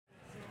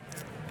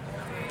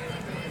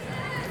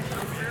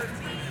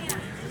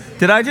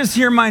Did I just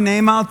hear my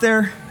name out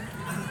there?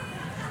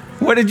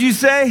 What did you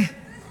say?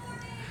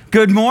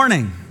 Good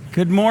morning.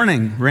 Good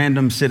morning,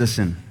 random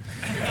citizen.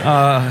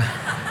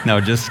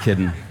 No, just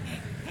kidding.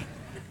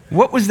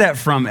 What was that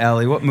from,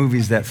 Ellie? What movie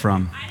is that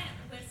from? I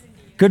didn't listen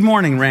to you. Good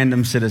morning,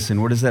 random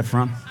citizen. What is that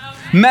from?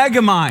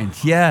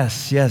 Megamind.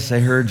 Yes,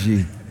 I heard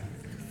you.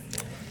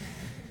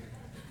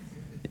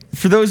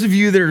 For those of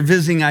you that are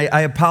visiting,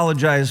 I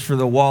apologize for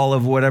the wall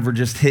of whatever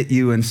just hit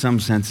you in some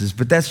senses,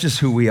 but that's just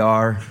who we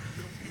are.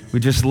 We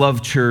just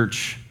love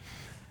church.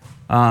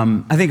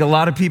 I think a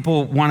lot of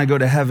people want to go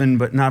to heaven,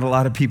 but not a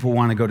lot of people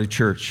want to go to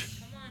church.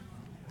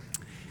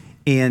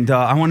 And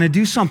I want to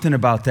do something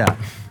about that.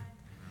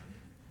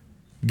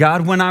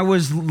 God, when I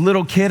was a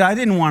little kid, I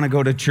didn't want to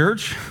go to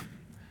church.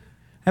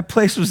 That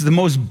place was the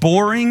most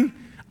boring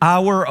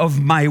hour of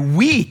my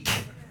week.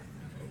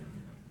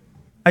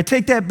 I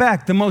take that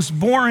back, the most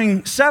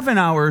boring 7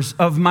 hours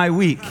of my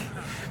week.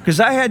 Because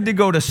I had to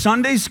go to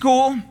Sunday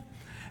school,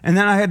 and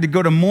then I had to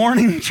go to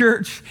morning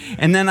church,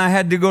 and then I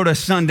had to go to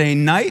Sunday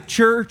night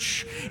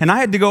church, and I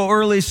had to go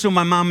early so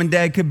my mom and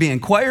dad could be in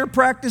choir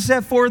practice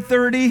at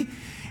 4:30,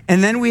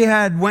 and then we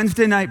had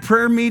Wednesday night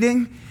prayer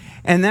meeting,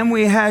 and then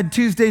we had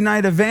Tuesday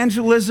night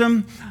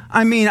evangelism.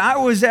 I mean, I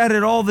was at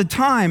it all the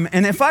time,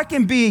 and if I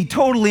can be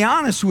totally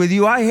honest with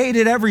you, I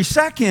hated every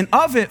second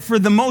of it for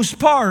the most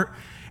part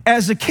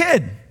as a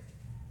kid.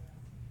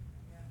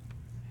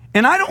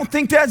 And I don't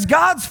think that's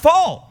God's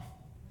fault.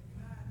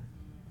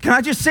 Can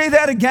I just say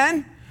that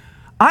again?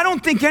 I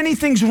don't think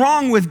anything's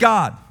wrong with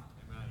God.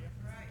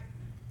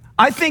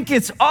 I think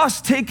it's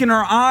us taking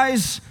our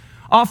eyes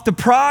off the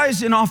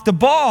prize and off the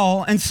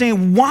ball and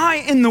saying, why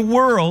in the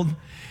world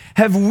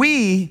have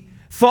we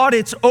thought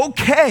it's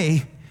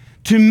okay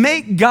to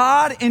make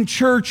God and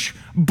church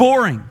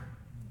boring?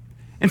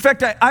 In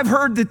fact, I've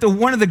heard that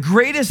one of the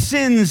greatest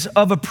sins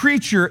of a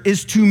preacher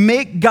is to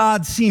make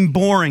God seem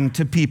boring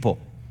to people.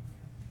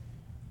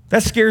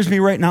 That scares me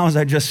right now as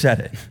I just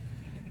said it.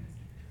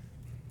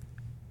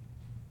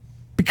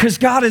 Because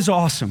God is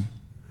awesome.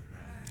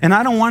 And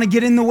I don't want to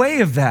get in the way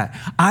of that.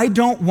 I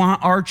don't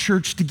want our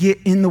church to get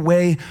in the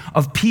way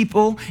of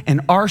people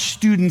and our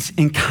students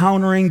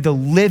encountering the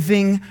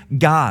living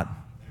God.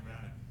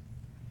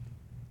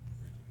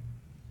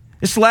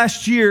 This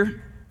last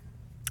year,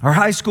 our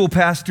high school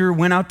pastor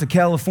went out to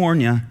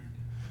California.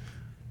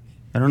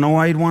 I don't know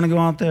why you'd want to go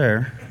out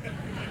there.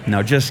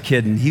 No, just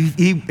kidding.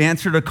 He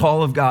answered a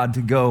call of God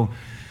to go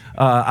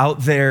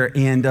out there.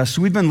 And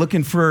so we've been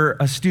looking for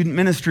a student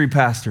ministry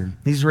pastor.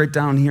 He's right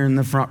down here in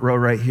the front row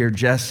right here.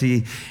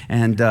 Jesse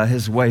and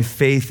his wife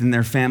Faith and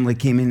their family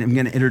came in. I'm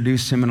going to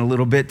introduce him in a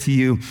little bit to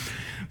you.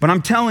 But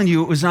I'm telling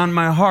you, it was on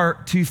my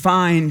heart to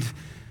find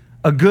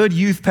a good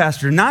youth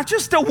pastor, not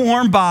just a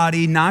warm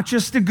body, not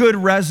just a good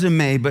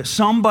resume, but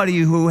somebody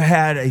who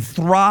had a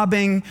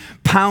throbbing,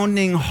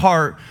 pounding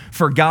heart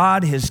for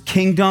God, his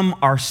kingdom,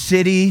 our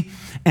city,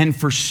 and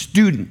for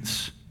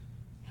students.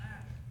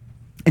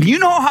 And you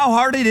know how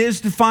hard it is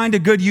to find a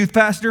good youth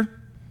pastor?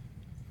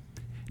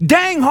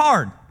 Dang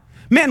hard.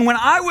 Man, when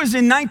I was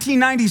in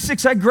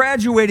 1996, I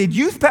graduated,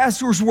 youth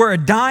pastors were a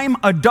dime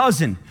a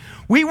dozen.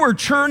 We were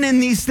churning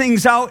these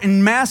things out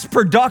in mass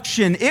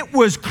production. It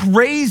was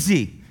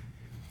crazy.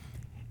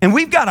 And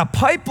we've got a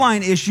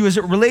pipeline issue as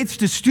it relates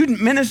to student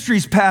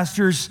ministries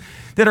pastors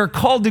that are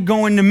called to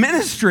go into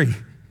ministry.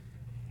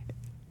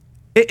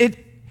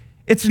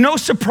 It's no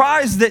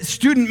surprise that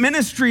student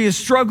ministry is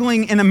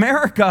struggling in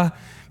America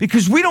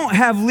because we don't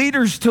have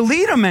leaders to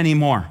lead them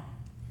anymore.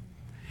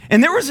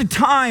 And there was a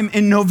time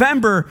in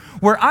November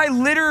where I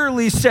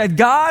literally said,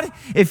 God,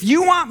 if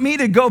you want me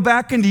to go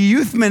back into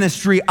youth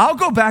ministry, I'll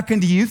go back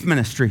into youth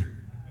ministry.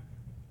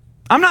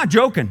 I'm not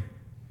joking.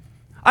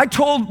 I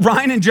told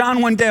Ryan and John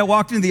one day, I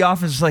walked into the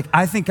office, like,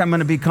 I think I'm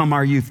going to become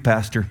our youth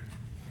pastor.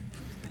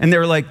 And they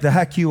were like, the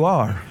heck you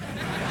are.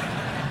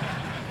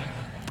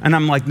 And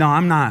I'm like, no,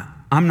 I'm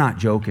not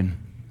joking.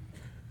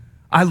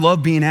 I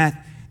love being at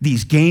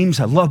these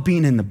games. I love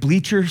being in the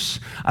bleachers.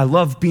 I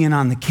love being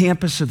on the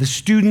campus of the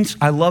students.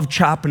 I love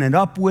chopping it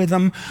up with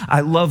them.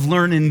 I love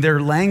learning their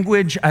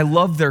language. I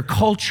love their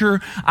culture.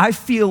 I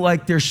feel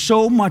like there's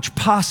so much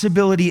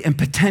possibility and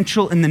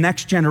potential in the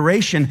next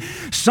generation.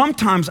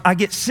 Sometimes I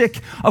get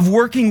sick of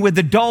working with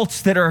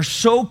adults that are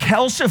so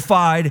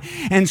calcified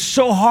and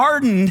so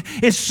hardened.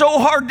 It's so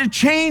hard to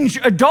change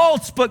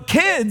adults, but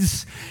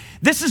kids,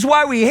 this is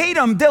why we hate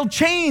them. They'll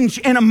change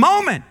in a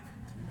moment.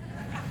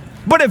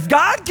 But if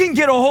God can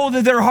get a hold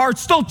of their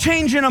hearts, they'll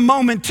change in a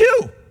moment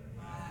too.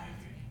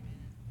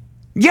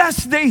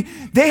 Yes, they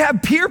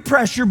have peer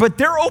pressure, but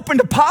they're open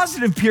to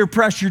positive peer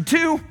pressure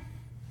too.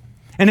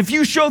 And if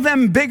you show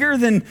them bigger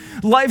than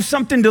life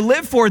something to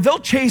live for, they'll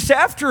chase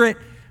after it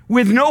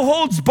with no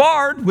holds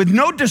barred, with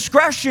no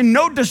discretion,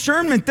 no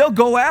discernment. They'll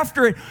go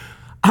after it.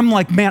 I'm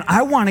like, man,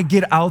 I want to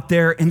get out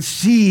there and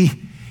see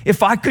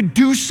if I could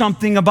do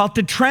something about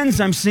the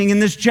trends I'm seeing in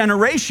this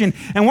generation.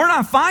 And we're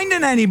not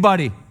finding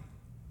anybody.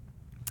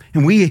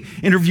 And we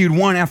interviewed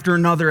one after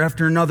another,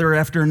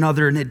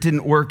 and it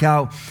didn't work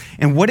out.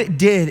 And what it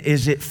did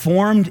is it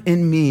formed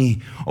in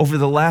me over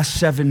the last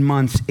 7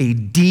 months a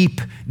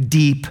deep,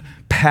 deep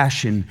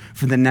passion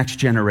for the next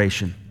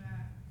generation.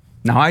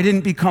 Now, I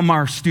didn't become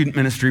our student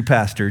ministry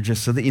pastor,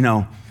 just so that you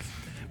know,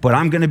 but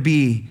I'm going to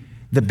be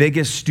the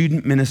biggest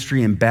student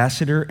ministry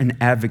ambassador and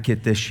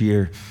advocate this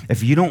year.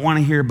 If you don't want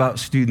to hear about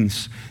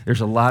students,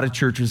 there's a lot of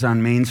churches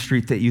on Main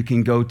Street that you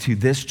can go to.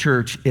 This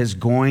church is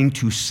going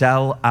to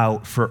sell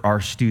out for our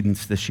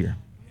students this year.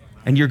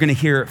 And you're going to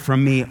hear it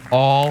from me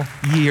all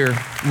year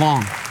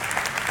long.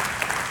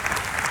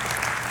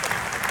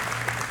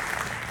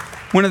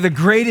 One of the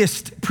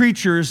greatest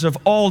preachers of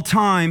all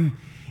time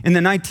in the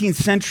 19th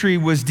century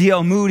was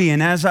D.L. Moody,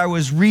 and as I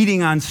was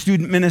reading on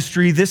student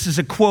ministry, this is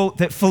a quote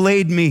that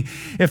filleted me.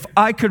 If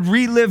I could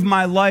relive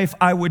my life,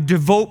 I would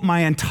devote my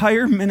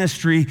entire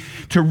ministry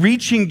to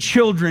reaching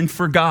children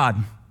for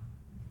God.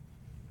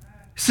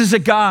 This is a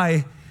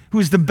guy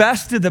who's the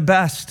best of the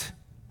best.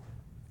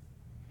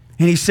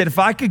 And he said, if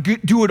I could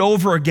do it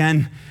over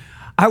again,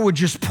 I would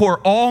just pour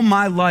all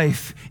my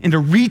life into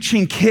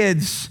reaching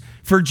kids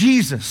for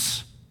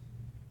Jesus.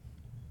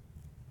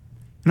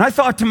 And I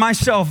thought to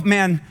myself,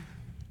 man,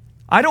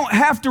 I don't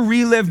have to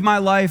relive my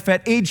life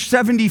at age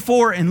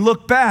 74 and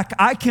look back.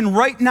 I can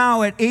right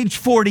now at age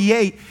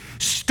 48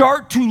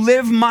 start to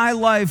live my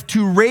life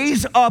to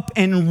raise up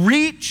and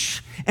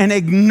reach and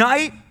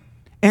ignite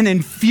and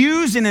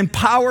infuse and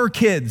empower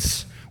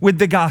kids with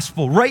the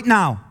gospel right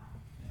now.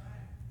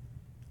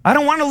 I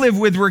don't want to live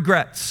with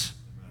regrets.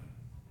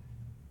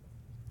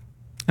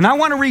 And I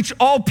want to reach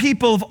all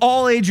people of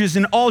all ages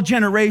and all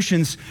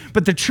generations,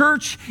 but the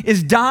church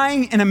is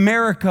dying in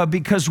America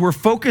because we're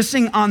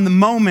focusing on the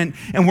moment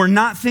and we're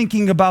not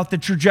thinking about the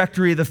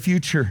trajectory of the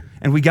future.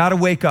 And we got to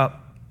wake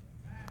up,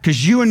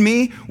 because you and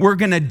me, we're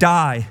going to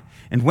die.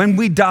 And when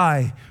we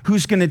die,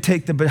 who's going to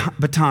take the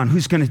baton?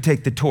 Who's going to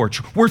take the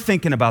torch? We're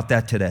thinking about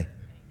that today.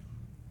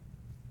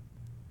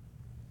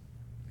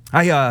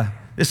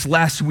 This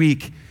last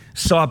week,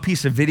 saw a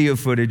piece of video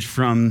footage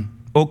from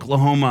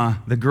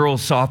Oklahoma, the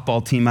girls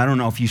softball team. I don't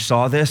know if you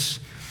saw this,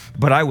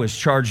 but I was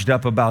charged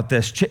up about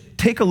this.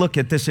 Take a look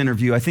at this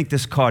interview. I think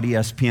this caught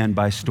ESPN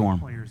by storm.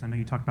 Players, I know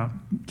you talk about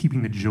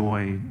keeping the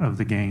joy of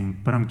the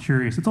game, but I'm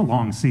curious, it's a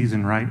long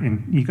season, right?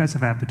 And you guys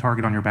have had the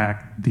target on your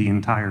back the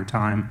entire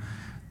time,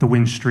 the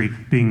win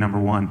streak being number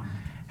one.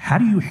 How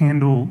do you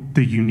handle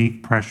the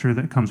unique pressure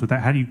that comes with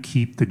that? How do you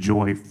keep the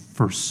joy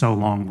for so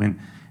long when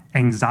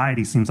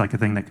anxiety seems like a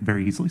thing that could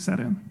very easily set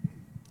in?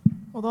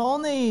 Well, the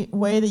only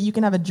way that you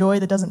can have a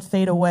joy that doesn't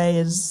fade away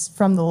is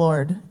from the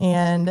Lord.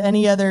 And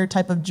any other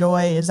type of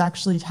joy is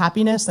actually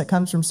happiness that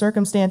comes from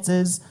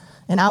circumstances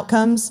and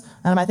outcomes.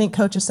 I think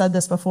Coach has said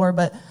this before,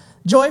 but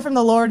joy from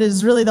the Lord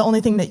is really the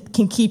only thing that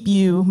can keep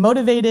you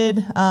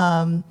motivated,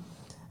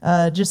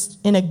 just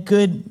in a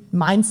good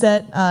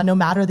mindset, no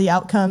matter the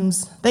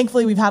outcomes.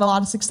 Thankfully, we've had a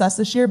lot of success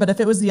this year, but if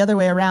it was the other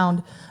way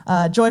around,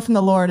 joy from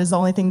the Lord is the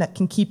only thing that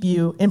can keep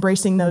you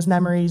embracing those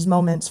memories,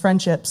 moments,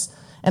 friendships,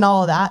 and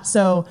all of that.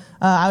 So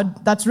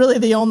that's really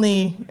the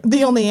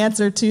only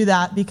answer to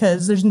that,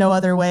 because there's no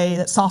other way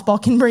that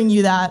softball can bring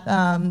you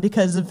that,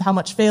 because of how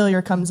much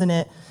failure comes in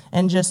it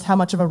and just how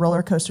much of a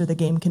roller coaster the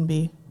game can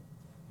be.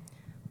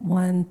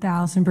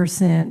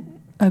 1,000%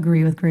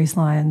 agree with Grace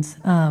Lyons.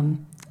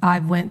 I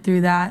went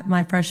through that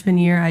my freshman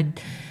year.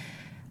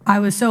 I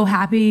was so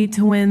happy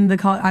to win the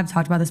college. I've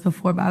talked about this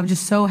before, but I was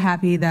just so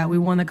happy that we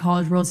won the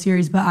College World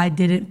Series, but I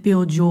didn't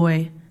feel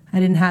joy. I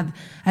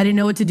didn't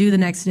know what to do the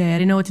next day. I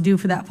didn't know what to do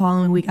for that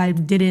following week. I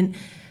didn't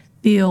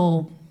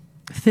feel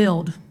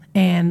filled,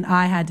 and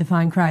I had to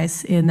find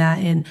Christ in that.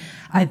 And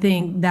I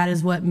think that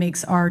is what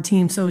makes our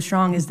team so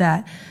strong, is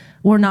that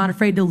we're not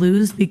afraid to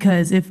lose,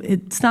 because if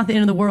it's not the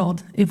end of the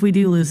world if we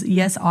do lose.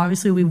 Yes,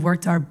 obviously we've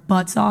worked our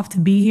butts off to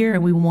be here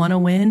and we want to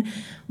win,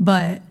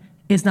 but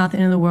it's not the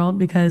end of the world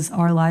because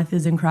our life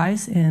is in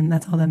Christ, and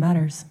that's all that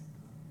matters.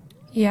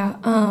 Yeah,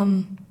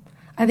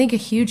 I think a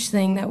huge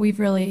thing that we've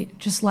really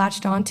just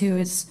latched onto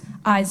is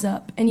eyes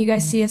up. And you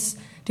guys see us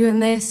doing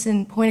this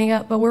and pointing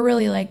up, but we're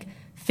really like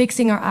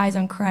fixing our eyes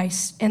on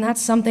Christ. And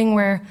that's something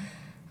where,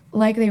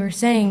 like they were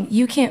saying,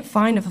 you can't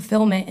find a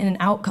fulfillment in an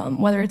outcome,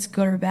 whether it's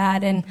good or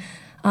bad. And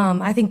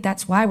I think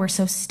that's why we're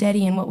so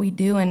steady in what we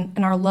do, and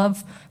our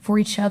love for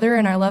each other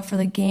and our love for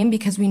the game,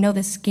 because we know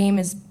this game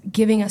is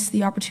giving us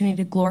the opportunity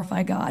to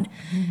glorify God.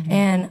 Mm-hmm.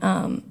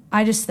 And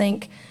I just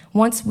think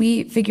once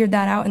we figured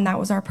that out and that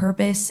was our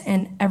purpose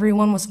and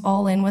everyone was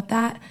all in with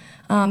that,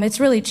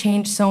 it's really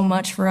changed so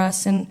much for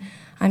us. And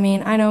I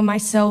mean, I know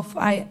myself,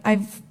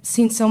 I've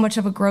seen so much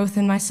of a growth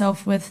in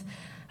myself with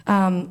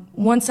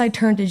once I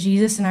turned to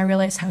Jesus and I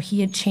realized how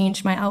he had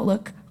changed my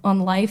outlook on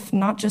life,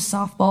 not just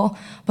softball,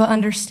 but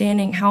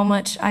understanding how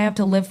much I have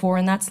to live for,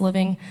 and that's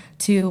living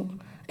to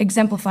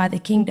exemplify the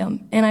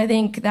kingdom. And I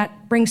think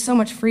that brings so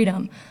much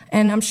freedom.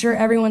 And I'm sure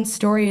everyone's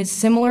story is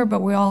similar,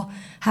 but we all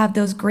have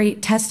those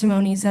great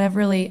testimonies that have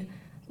really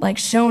like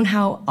shown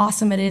how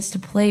awesome it is to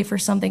play for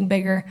something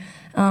bigger.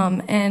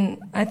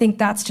 And I think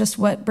that's just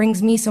what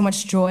brings me so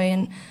much joy.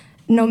 And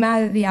no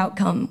matter the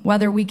outcome,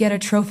 whether we get a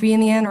trophy in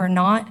the end or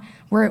not,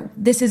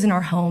 this isn't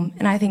our home.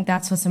 And I think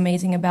that's what's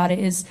amazing about it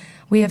is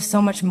we have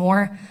so much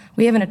more.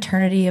 We have an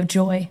eternity of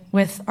joy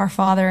with our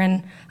Father,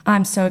 and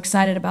I'm so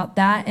excited about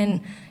that.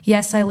 And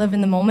yes, I live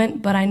in the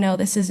moment, but I know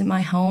this isn't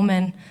my home,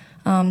 and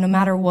no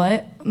matter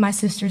what, my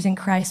sisters in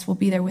Christ will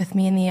be there with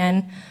me in the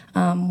end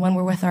when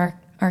we're with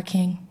our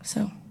King.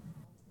 So.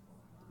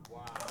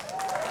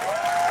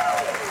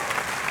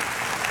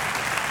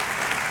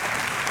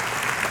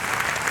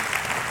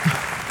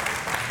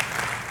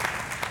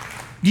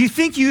 Do you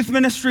think youth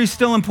ministry is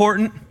still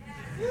important?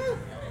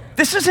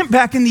 This isn't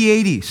back in the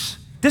 80s.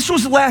 This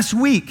was last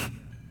week.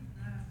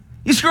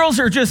 These girls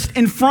are just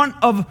in front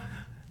of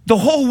the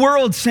whole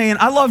world saying,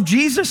 I love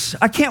Jesus.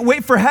 I can't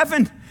wait for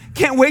heaven.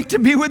 Can't wait to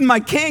be with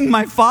my King,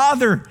 my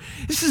Father.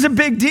 This is a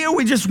big deal.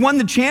 We just won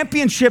the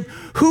championship.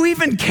 Who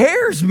even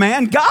cares,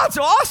 man? God's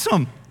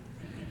awesome.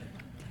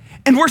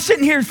 And we're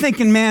sitting here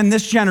thinking, man,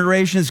 this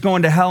generation is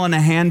going to hell in a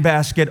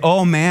handbasket.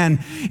 Oh, man,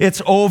 it's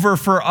over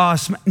for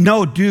us.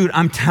 No, dude,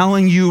 I'm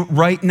telling you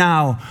right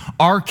now,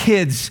 our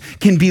kids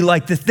can be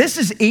like this. This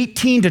is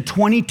 18 to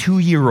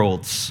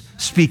 22-year-olds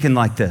speaking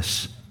like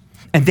this.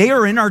 And they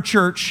are in our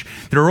church.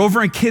 They're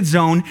over in Kids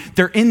Zone.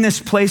 They're in this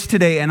place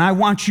today. And I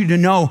want you to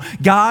know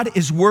God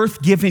is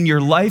worth giving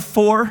your life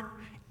for.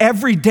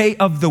 Every day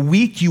of the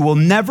week, you will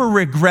never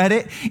regret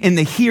it in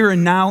the here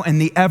and now and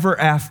the ever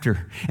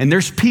after. And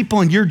there's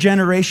people in your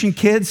generation,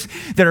 kids,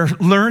 that are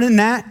learning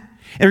that.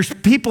 There's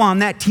people on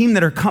that team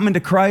that are coming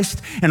to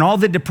Christ, and all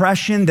the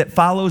depression that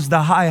follows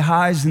the high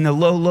highs and the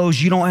low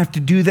lows, you don't have to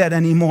do that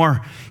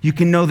anymore. You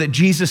can know that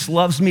Jesus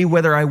loves me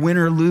whether I win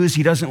or lose.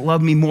 He doesn't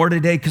love me more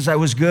today because I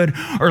was good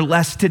or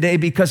less today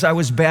because I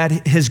was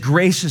bad. His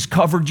grace has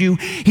covered you.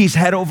 He's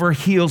head over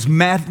heels,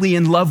 madly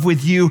in love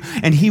with you,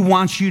 and he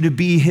wants you to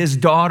be his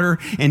daughter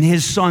and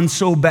his son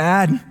so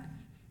bad.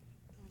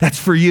 That's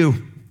for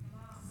you.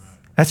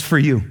 That's for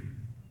you.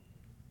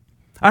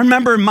 I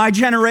remember in my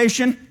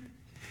generation,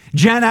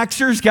 Gen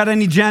Xers, got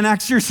any Gen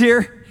Xers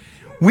here?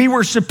 We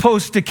were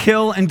supposed to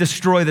kill and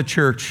destroy the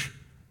church.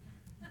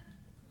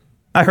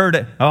 I heard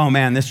it. Oh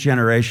man, this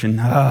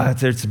generation,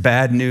 it's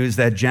bad news.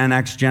 That Gen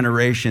X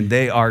generation,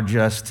 they are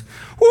just,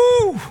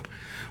 whoo,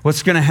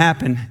 what's going to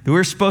happen? We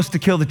were supposed to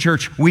kill the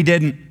church. We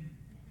didn't.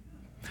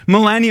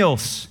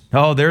 Millennials,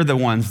 oh, they're the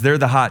ones. They're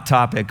the hot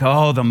topic.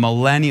 Oh, the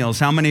millennials.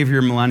 How many of you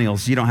are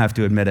millennials? You don't have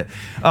to admit it.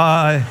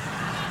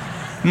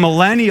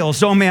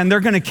 Millennials, oh man, they're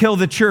going to kill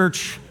the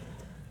church.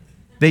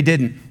 They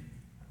didn't.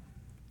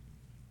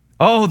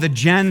 Oh, the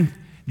Gen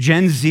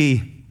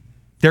Z,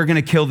 they're going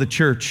to kill the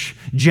church.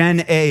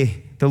 Gen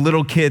A, the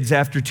little kids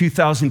after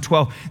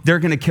 2012, they're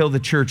going to kill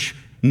the church.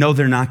 No,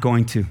 they're not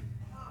going to.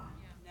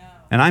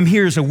 And I'm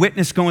here as a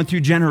witness going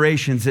through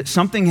generations that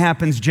something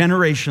happens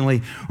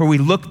generationally where we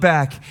look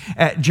back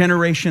at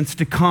generations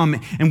to come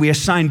and we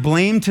assign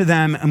blame to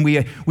them, and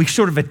we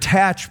sort of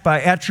attach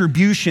by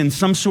attribution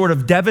some sort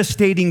of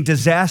devastating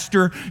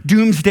disaster,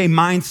 doomsday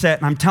mindset.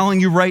 And I'm telling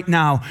you right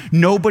now,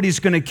 nobody's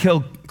going to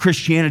kill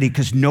Christianity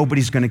because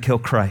nobody's going to kill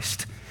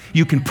Christ.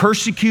 You can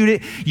persecute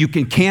it, you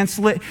can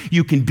cancel it,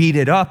 you can beat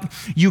it up,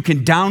 you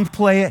can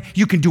downplay it,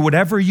 you can do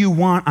whatever you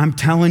want. I'm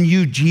telling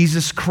you,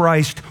 Jesus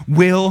Christ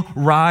will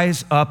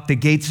rise up. The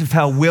gates of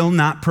hell will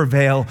not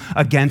prevail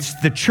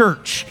against the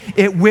church.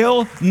 It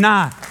will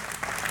not.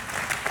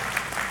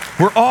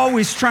 We're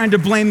always trying to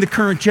blame the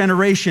current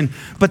generation,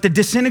 but the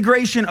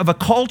disintegration of a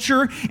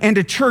culture and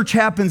a church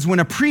happens when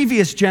a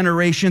previous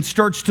generation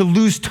starts to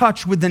lose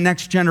touch with the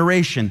next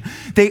generation.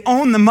 They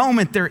own the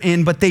moment they're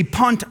in, but they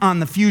punt on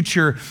the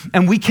future,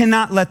 and we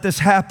cannot let this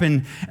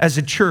happen as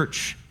a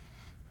church.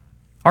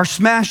 Our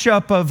smash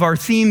up of our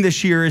theme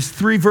this year is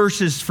 3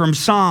 verses from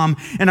Psalm,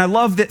 and I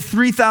love that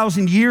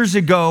 3,000 years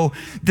ago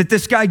that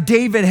this guy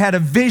David had a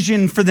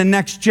vision for the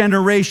next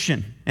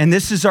generation. And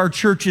this is our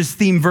church's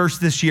theme verse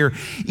this year.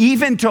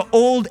 Even to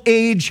old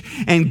age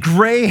and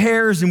gray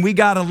hairs, and we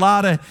got a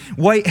lot of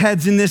white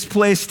heads in this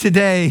place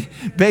today,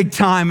 big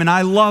time, and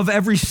I love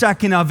every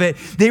second of it.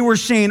 They were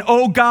saying,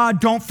 oh God,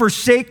 don't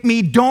forsake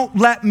me, don't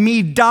let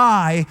me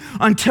die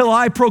until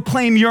I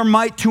proclaim your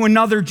might to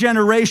another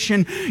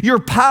generation, your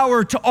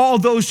power to all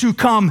those who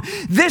come.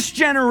 This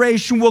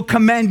generation will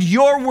commend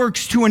your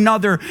works to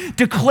another,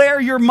 declare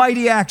your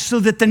mighty acts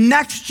so that the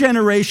next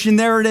generation,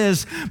 there it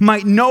is,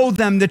 might know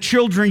them, the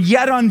children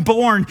yet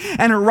unborn,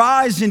 and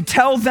arise and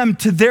tell them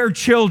to their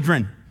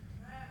children.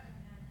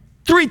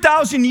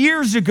 3,000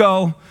 years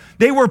ago,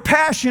 they were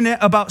passionate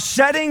about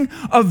setting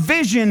a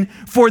vision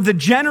for the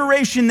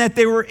generation that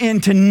they were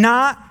in to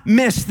not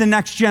miss the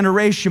next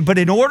generation. But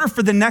in order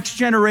for the next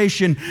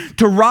generation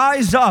to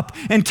rise up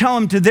and tell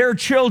them to their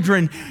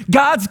children,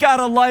 God's got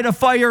to light a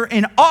fire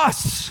in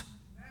us.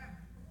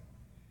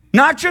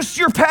 Not just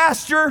your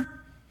pastor,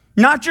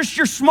 Not just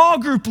your small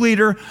group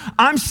leader.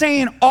 I'm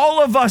saying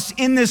all of us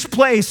in this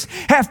place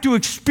have to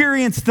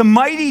experience the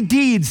mighty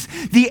deeds,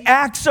 the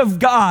acts of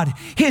God,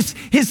 his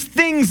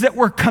things that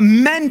we're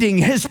commending,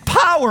 his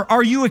power.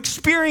 Are you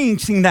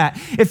experiencing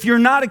that? If you're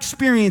not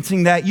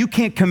experiencing that, you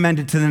can't commend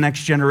it to the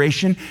next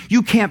generation.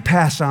 You can't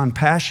pass on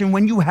passion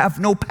when you have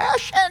no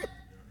passion.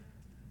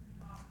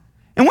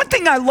 And one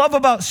thing I love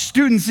about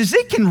students is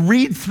they can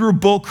read through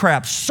bull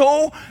crap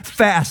so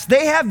fast.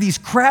 They have these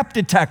crap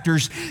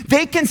detectors.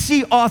 They can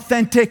see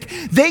authentic.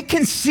 They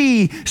can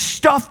see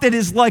stuff that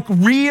is like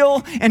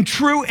real and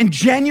true and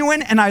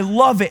genuine, and I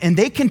love it. And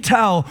they can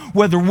tell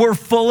whether we're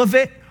full of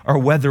it or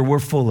whether we're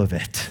full of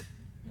it.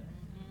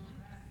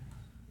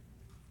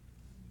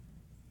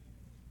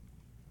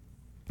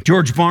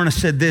 George Barna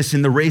said this: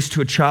 in the race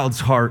to a child's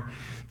heart,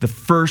 the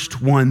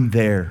first one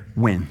there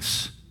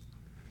wins.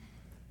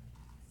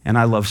 And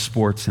I love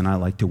sports and I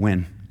like to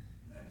win.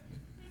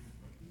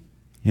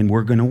 And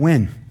we're going to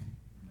win.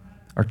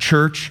 Our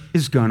church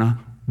is going to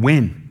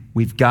win.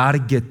 We've got to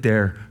get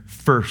there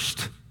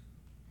first.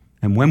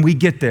 And when we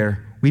get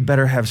there, we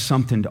better have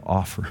something to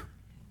offer.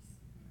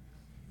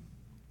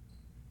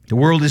 The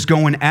world is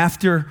going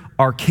after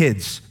our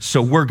kids,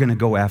 so we're going to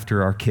go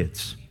after our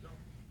kids.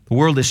 The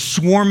world is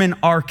swarming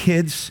our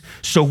kids,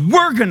 so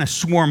we're going to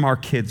swarm our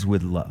kids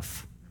with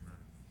love.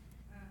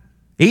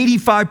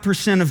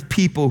 85% of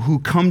people who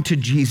come to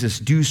Jesus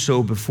do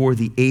so before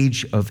the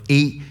age of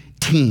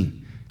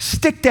 18.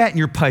 Stick that in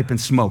your pipe and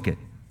smoke it.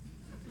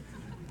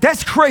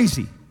 That's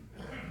crazy.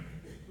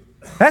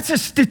 That's a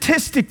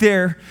statistic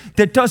there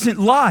that doesn't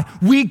lie.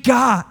 We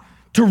got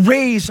to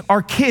raise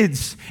our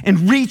kids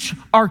and reach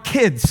our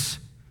kids.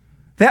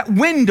 That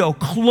window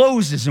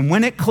closes, and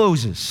when it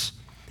closes,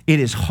 it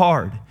is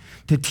hard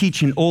to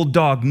teach an old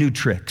dog new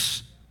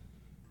tricks.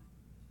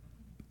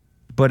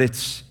 But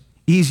it's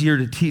easier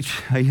to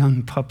teach a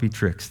young puppy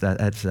tricks.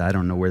 That's I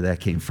don't know where that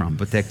came from,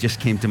 but that just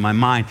came to my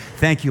mind.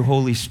 Thank you,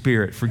 Holy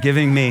Spirit, for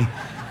giving me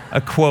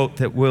a quote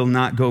that will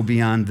not go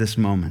beyond this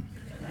moment.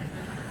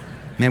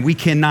 Man, we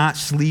cannot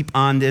sleep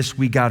on this.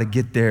 We got to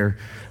get there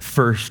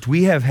first.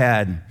 We have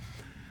had,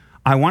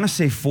 I want to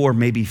say 4,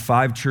 maybe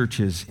 5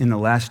 churches in the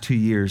last 2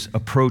 years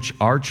approach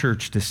our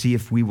church to see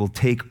if we will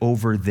take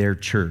over their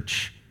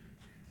church.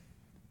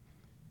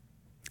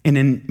 And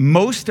in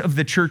most of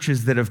the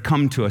churches that have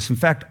come to us, in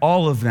fact,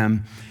 all of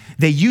them,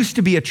 they used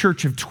to be a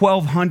church of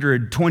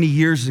 1,200 20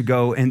 years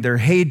ago in their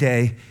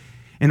heyday.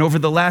 And over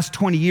the last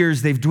 20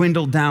 years, they've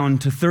dwindled down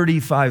to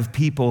 35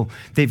 people.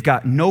 They've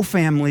got no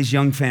families,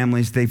 young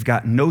families. They've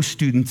got no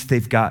students.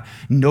 They've got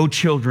no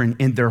children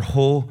in their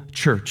whole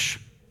church.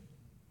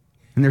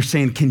 And they're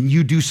saying, can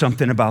you do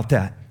something about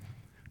that?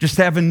 Just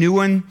have a new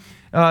one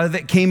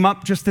that came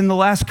up just in the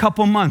last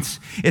couple months.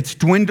 It's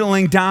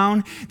dwindling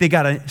down. They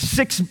got a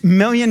 $6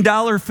 million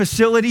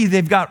facility.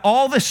 They've got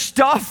all the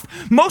stuff.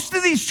 Most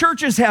of these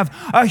churches have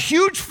a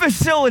huge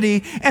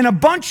facility and a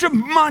bunch of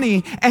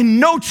money and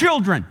no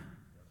children.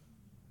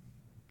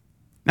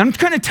 I'm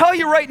going to tell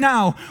you right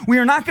now, we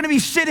are not going to be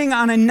sitting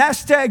on a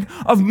nest egg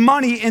of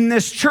money in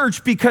this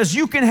church, because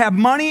you can have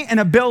money and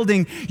a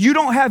building. You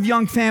don't have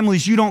young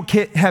families. You don't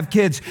have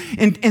kids.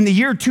 In the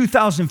year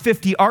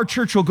 2050, our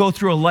church will go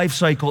through a life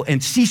cycle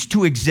and cease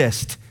to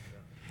exist.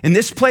 And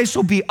this place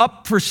will be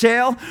up for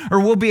sale, or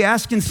we'll be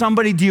asking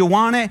somebody, do you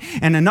want it?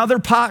 And another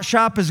pot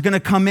shop is going to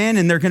come in,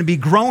 and they're going to be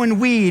growing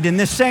weed in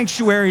this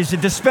sanctuary as a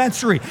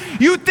dispensary.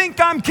 You think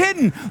I'm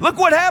kidding? Look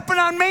what happened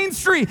on Main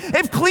Street.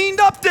 They've cleaned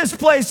up this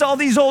place, all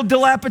these old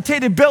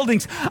dilapidated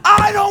buildings.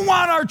 I don't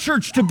want our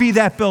church to be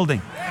that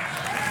building.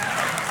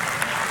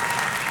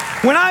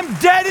 When I'm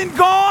dead and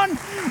gone,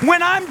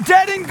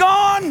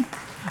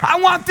 I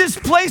want this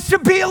place to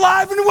be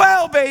alive and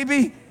well,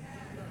 baby.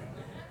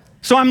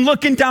 So I'm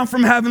looking down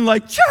from heaven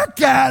like, check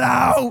that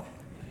out.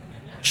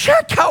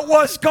 Check out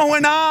what's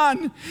going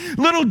on.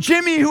 Little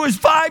Jimmy, who is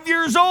 5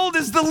 years old,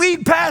 is the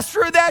lead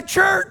pastor of that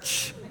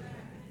church.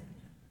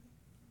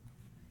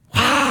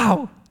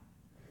 Wow.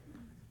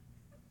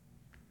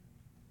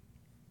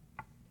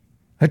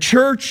 A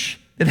church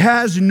that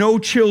has no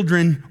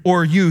children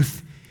or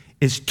youth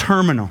is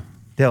terminal,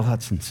 Dale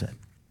Hudson said.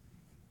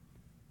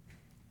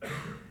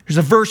 There's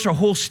a verse our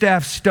whole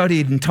staff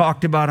studied and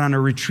talked about on a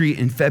retreat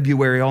in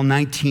February. All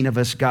 19 of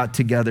us got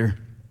together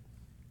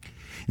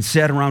and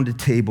sat around a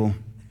table,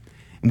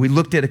 and we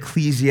looked at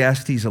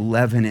Ecclesiastes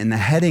 11, and the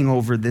heading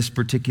over this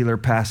particular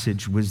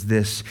passage was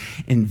this: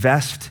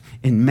 invest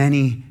in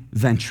many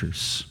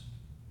ventures.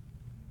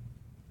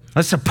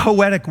 That's a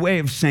poetic way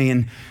of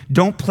saying,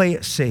 don't play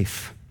it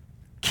safe.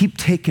 Keep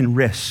taking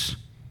risks.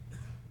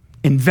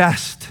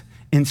 Invest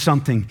in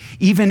something.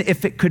 Even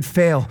if it could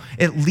fail,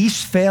 at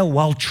least fail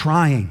while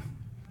trying.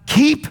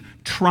 Keep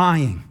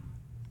trying.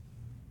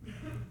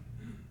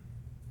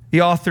 The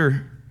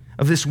author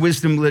of this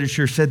wisdom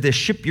literature said this: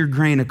 ship your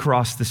grain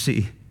across the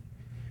sea.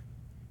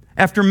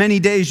 After many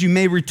days, you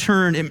may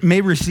return. It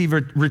may receive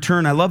a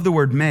return. I love the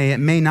word may. It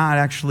may not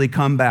actually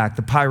come back.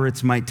 The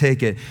pirates might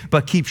take it,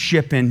 but keep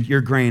shipping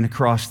your grain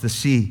across the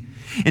sea.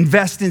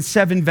 Invest in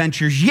 7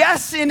 ventures.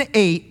 Yes, in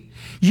 8.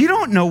 You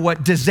don't know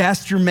what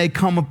disaster may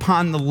come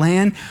upon the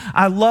land.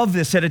 I love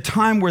this. At a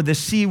time where the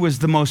sea was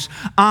the most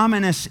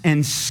ominous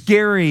and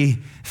scary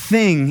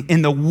thing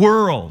in the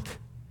world,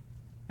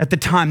 at the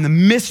time, the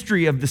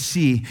mystery of the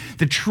sea,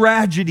 the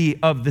tragedy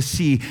of the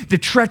sea, the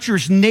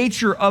treacherous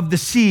nature of the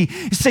sea,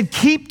 he said,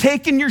 keep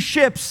taking your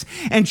ships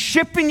and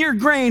shipping your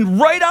grain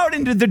right out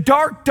into the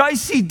dark,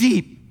 dicey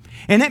deep.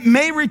 And it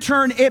may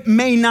return, it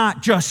may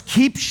not. Just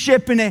keep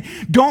shipping it.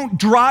 Don't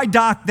dry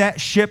dock that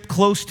ship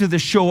close to the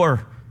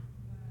shore.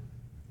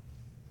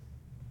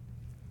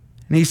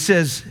 And he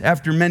says,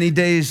 after many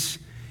days,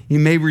 you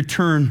may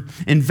return.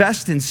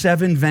 Invest in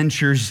 7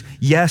 ventures,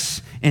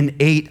 yes, and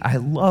 8. I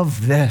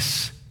love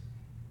this.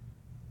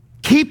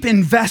 Keep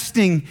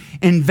investing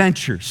in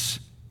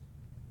ventures.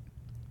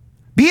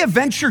 Be a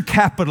venture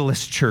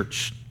capitalist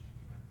church,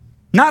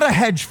 not a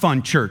hedge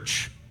fund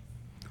church,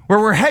 where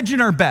we're hedging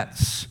our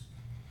bets,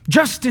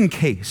 just in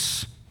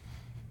case.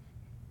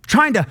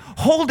 Trying to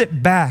hold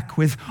it back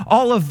with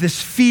all of this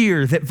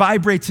fear that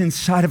vibrates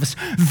inside of us.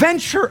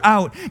 Venture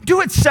out. Do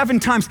it 7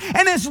 times.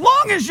 And as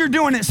long as you're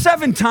doing it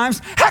 7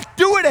 times, heck,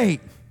 do it 8.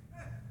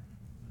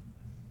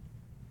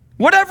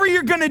 Whatever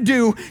you're going to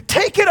do,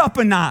 take it up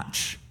a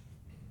notch.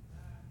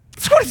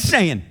 That's what it's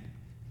saying.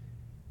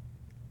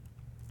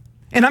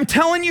 And I'm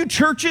telling you,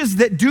 churches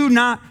that do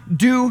not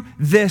do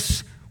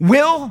this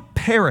will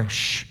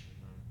perish.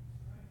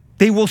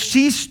 They will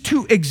cease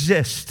to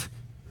exist.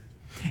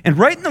 And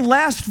right in the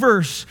last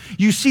verse,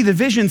 you see the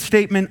vision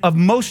statement of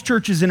most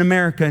churches in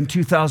America in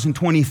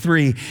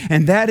 2023,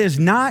 and that is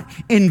not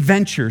in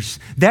ventures,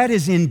 that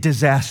is in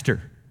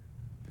disaster.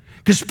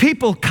 Because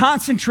people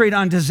concentrate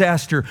on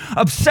disaster,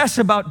 obsess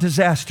about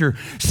disaster,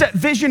 set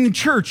vision in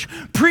church,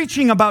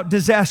 preaching about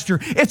disaster.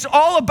 It's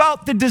all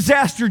about the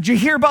disaster. Did you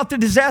hear about the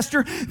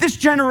disaster? This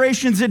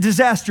generation's a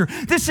disaster.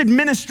 This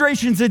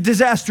administration's a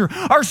disaster.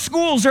 Our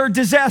schools are a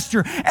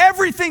disaster.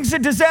 Everything's a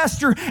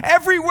disaster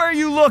everywhere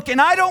you look. And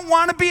I don't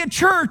want to be a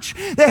church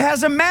that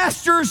has a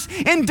master's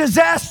in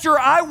disaster.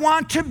 I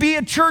want to be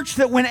a church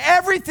that when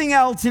everything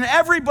else and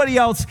everybody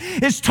else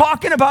is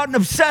talking about and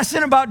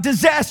obsessing about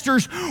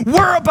disasters,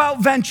 we're about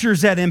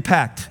ventures at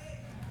Impact.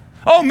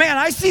 Oh man,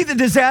 I see the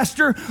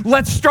disaster.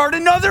 Let's start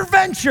another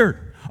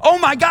venture. Oh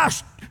my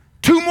gosh,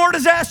 2 more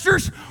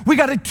disasters? We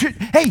got to,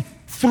 hey,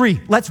 3.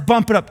 Let's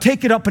bump it up,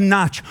 take it up a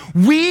notch.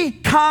 We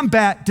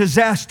combat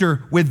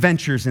disaster with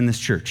ventures in this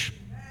church.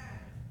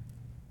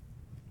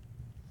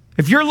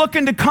 If you're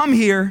looking to come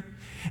here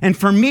and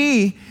for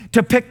me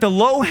to pick the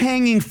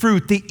low-hanging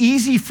fruit, the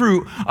easy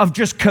fruit of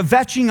just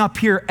kvetching up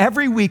here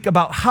every week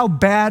about how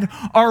bad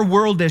our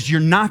world is,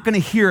 you're not going to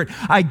hear it.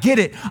 I get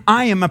it.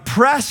 I am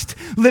oppressed,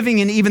 living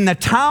in even the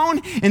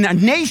town, in the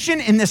nation,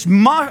 in this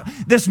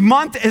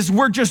month as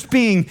we're just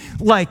being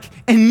like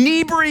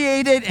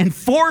inebriated and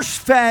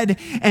force-fed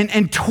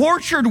and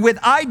tortured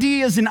with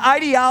ideas and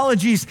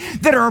ideologies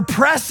that are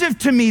oppressive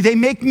to me. They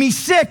make me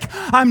sick.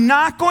 I'm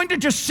not going to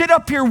just sit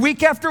up here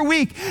week after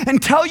week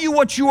and tell you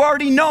what you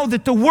already know,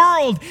 that the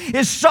world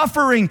is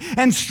suffering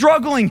and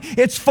struggling.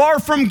 It's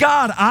far from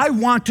God. I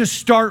want to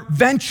start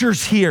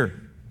ventures here.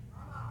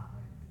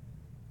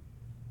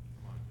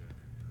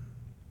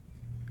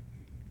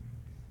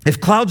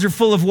 If clouds are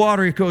full of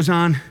water, it goes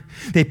on,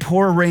 they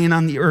pour rain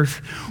on the earth,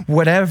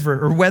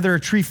 whatever, or whether a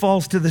tree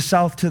falls to the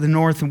south, to the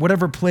north, and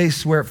whatever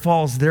place where it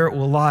falls, there it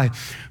will lie.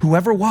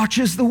 Whoever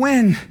watches the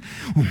wind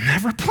will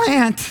never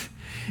plant,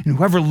 and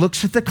whoever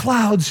looks at the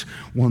clouds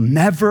will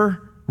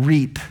never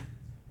reap.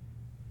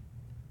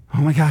 Oh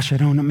my gosh, I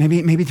don't know,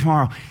 maybe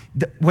tomorrow.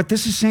 What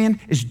this is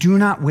saying is do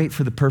not wait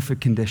for the perfect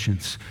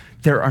conditions.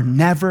 There are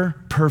never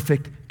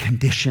perfect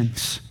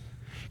conditions.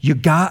 You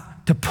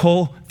got to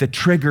pull the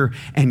trigger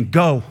and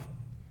go.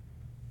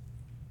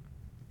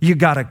 You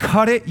got to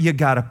cut it, you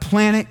got to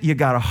plant it, you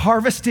got to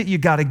harvest it, you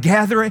got to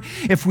gather it.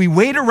 If we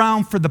wait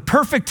around for the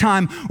perfect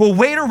time, we'll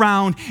wait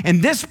around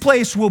and this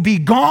place will be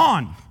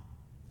gone.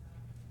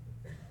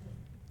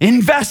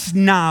 Invest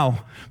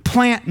now.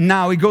 Plant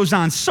now. He goes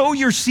on, sow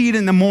your seed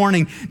in the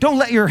morning. Don't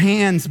let your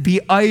hands be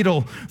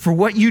idle for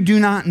what you do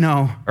not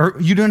know, or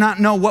you do not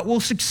know what will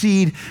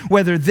succeed,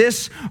 whether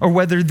this or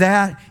whether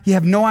that. You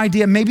have no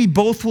idea. Maybe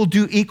both will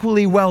do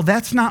equally well.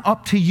 That's not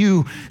up to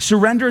you.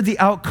 Surrender the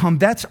outcome.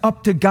 That's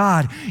up to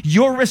God.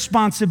 Your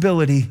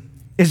responsibility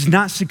is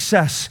not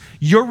success.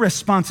 Your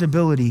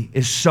responsibility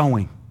is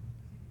sowing.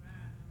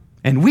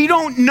 And we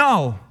don't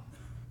know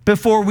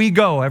before we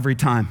go every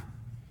time.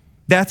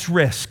 That's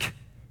risk.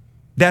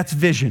 That's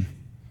vision.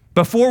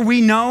 Before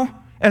we know,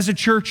 as a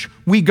church,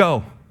 we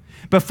go.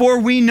 Before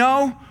we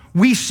know,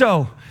 we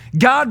sow.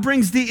 God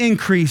brings the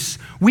increase.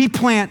 We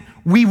plant,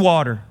 we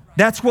water.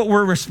 That's what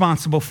we're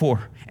responsible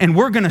for. And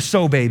we're going to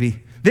sow,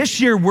 baby. This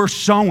year, we're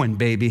sowing,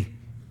 baby.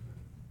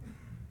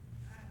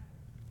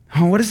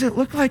 Oh, what does it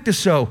look like to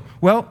sow?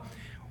 Well,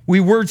 we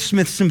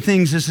wordsmithed some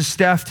things as a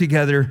staff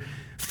together.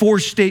 4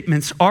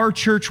 statements. Our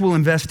church will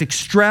invest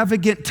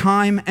extravagant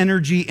time,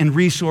 energy, and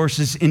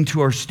resources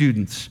into our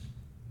students.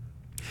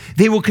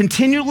 They will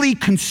continually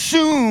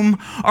consume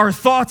our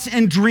thoughts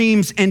and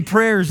dreams and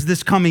prayers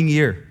this coming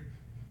year.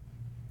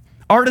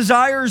 Our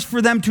desire is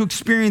for them to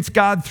experience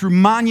God through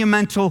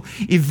monumental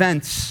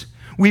events.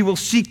 We will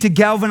seek to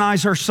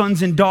galvanize our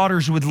sons and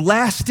daughters with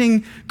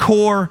lasting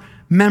core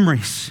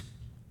memories.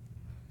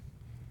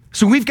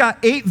 So we've got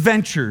 8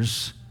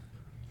 ventures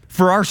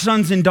for our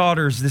sons and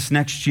daughters this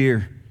next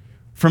year,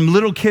 from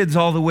little kids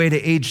all the way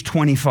to age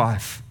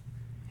 25.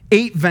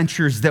 8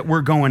 ventures that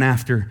we're going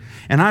after.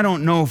 And I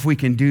don't know if we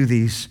can do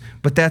these,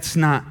 but that's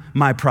not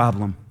my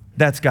problem.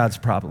 That's God's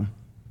problem.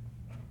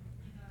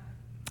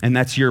 And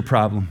that's your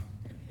problem.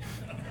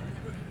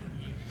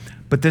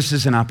 But this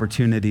is an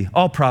opportunity.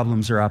 All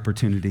problems are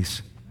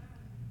opportunities.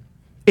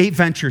 8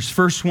 ventures.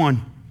 First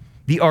one,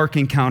 the Ark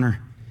Encounter.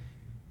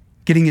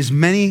 Getting as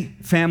many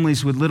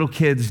families with little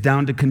kids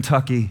down to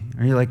Kentucky.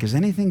 Are you like, is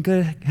anything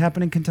good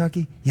happening in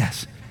Kentucky?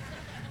 Yes.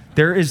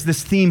 There is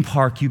this theme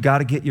park you got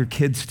to get your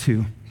kids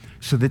to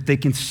so that they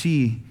can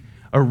see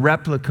a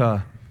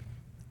replica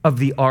of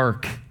the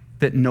ark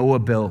that Noah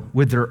built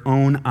with their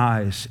own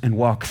eyes and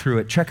walk through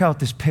it. Check out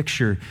this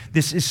picture.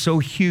 This is so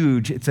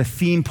huge. It's a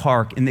theme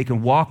park, and they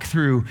can walk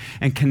through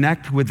and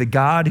connect with the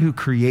God who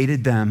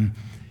created them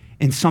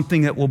in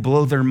something that will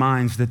blow their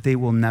minds that they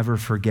will never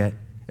forget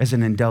as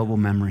an indelible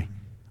memory.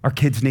 Our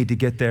kids need to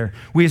get there.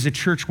 We as a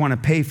church want to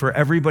pay for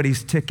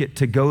everybody's ticket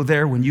to go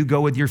there. When you go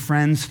with your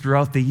friends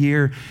throughout the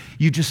year,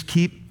 you just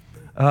keep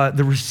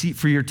the receipt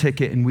for your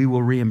ticket, and we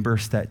will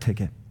reimburse that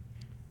ticket.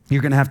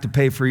 You're going to have to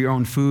pay for your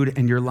own food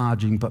and your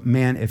lodging, but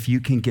man, if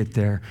you can get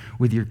there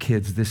with your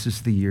kids, this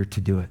is the year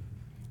to do it.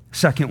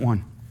 Second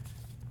one,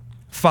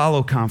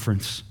 Follow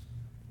Conference.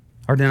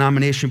 Our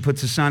denomination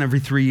puts this on every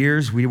 3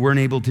 years. We weren't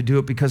able to do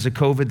it because of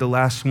COVID, the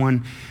last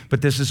one,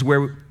 but this is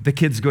where the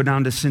kids go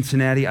down to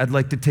Cincinnati. I'd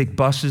like to take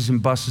buses and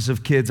buses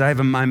of kids. I have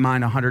in my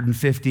mind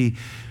 150,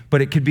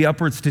 but it could be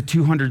upwards to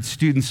 200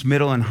 students,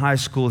 middle and high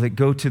school, that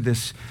go to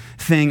this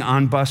thing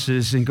on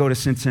buses and go to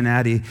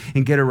Cincinnati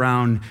and get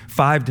around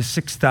 5,000 to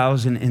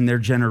 6,000 in their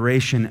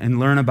generation and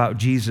learn about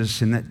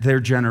Jesus, and that their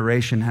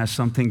generation has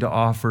something to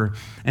offer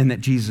and that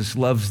Jesus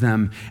loves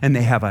them, and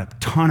they have a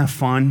ton of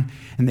fun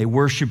and they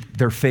worship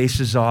their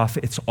faces off.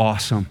 It's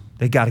awesome.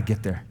 They got to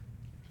get there.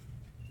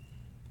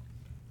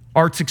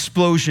 Arts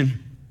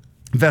Explosion,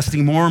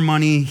 investing more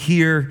money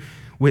here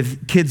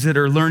with kids that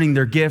are learning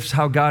their gifts,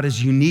 how God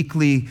has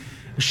uniquely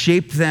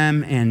shaped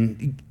them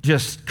and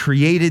just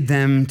created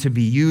them to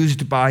be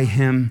used by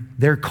Him,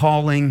 their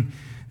calling,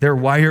 their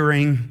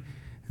wiring,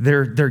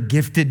 their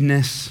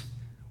giftedness.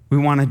 We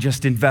want to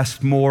just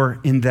invest more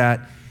in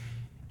that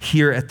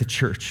here at the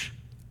church.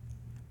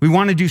 We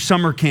want to do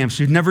summer camps.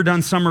 We've never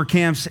done summer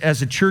camps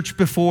as a church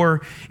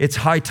before. It's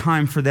high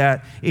time for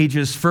that,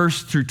 ages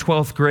 1st through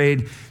 12th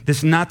grade.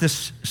 Not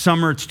this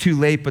summer, it's too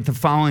late, but the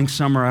following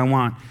summer I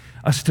want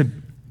us to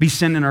be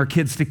sending our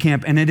kids to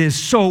camp, and it is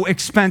so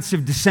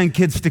expensive to send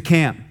kids to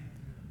camp.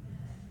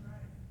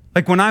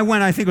 Like when I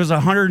went, I think it was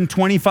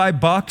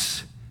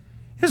 $125.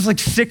 It was like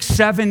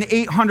 $600,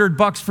 $700,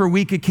 $800 for a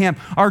week at camp.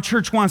 Our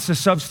church wants to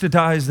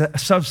subsidize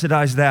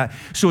that,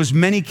 so as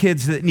many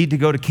kids that need to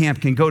go to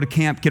camp can go to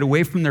camp, get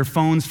away from their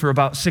phones for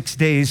about 6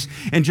 days,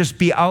 and just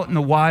be out in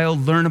the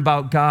wild, learn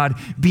about God,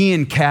 be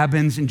in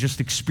cabins, and just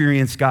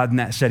experience God in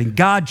that setting.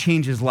 God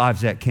changes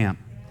lives at camp.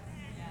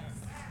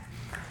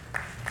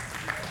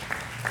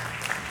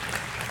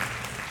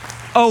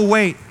 Oh,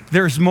 wait,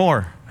 there's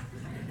more.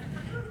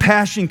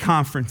 Passion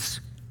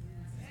Conference.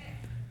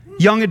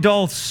 Young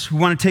adults who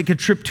want to take a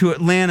trip to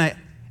Atlanta,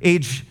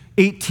 age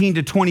 18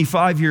 to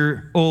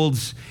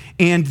 25-year-olds,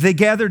 and they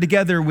gather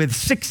together with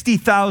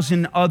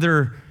 60,000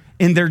 other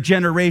in their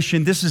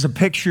generation. This is a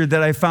picture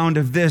that I found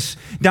of this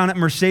down at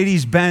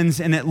Mercedes-Benz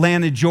in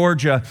Atlanta,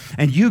 Georgia.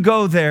 And you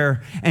go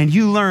there and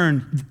you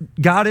learn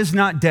God is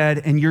not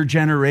dead and your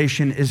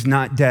generation is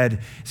not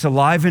dead. It's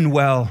alive and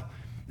well.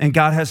 And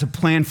God has a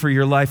plan for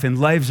your life, and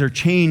lives are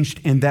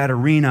changed in that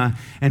arena.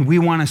 And we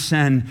want to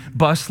send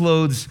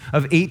busloads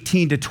of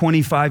 18 to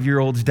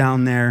 25-year-olds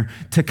down there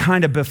to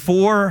kind of,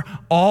 before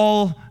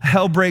all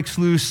hell breaks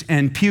loose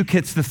and puke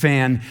hits the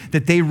fan,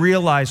 that they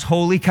realize,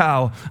 holy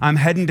cow, I'm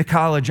heading to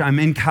college, I'm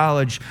in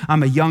college,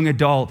 I'm a young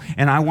adult,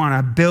 and I want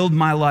to build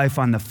my life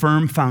on the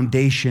firm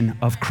foundation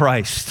of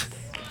Christ.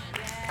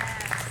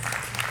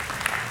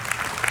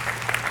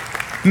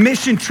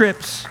 Mission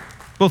trips.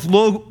 Both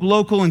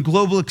local and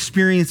global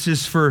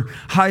experiences for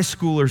high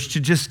schoolers to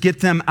just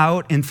get them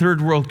out in third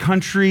world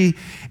country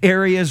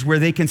areas where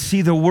they can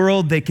see the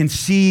world, they can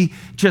see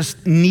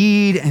just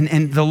need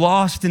and the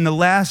lost and the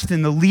last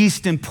and the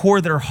least, and pour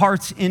their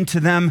hearts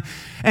into them.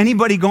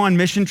 Anybody go on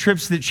mission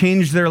trips that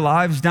changed their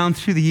lives down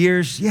through the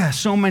years? Yeah,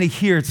 so many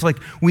here. It's like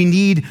we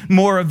need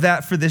more of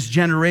that for this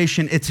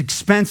generation. It's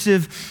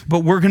expensive,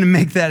 but we're going to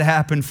make that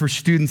happen for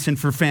students and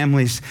for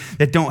families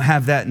that don't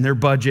have that in their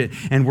budget,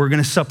 and we're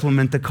going to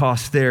supplement the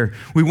cost there.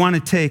 We want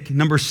to take,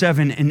 number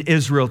 7, an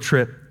Israel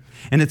trip.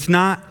 And it's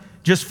not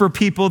just for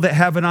people that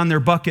have it on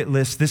their bucket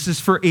list. This is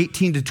for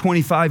 18 to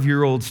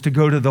 25-year-olds to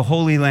go to the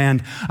Holy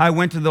Land. I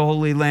went to the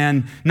Holy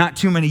Land not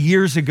too many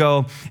years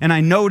ago, and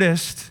I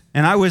noticed,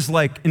 and I was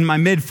like in my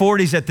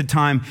mid-40s at the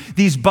time,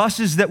 these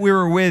buses that we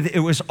were with, it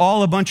was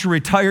all a bunch of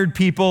retired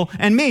people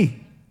and me.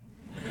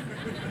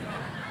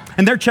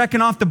 And they're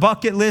checking off the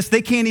bucket list.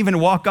 They can't even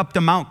walk up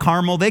to Mount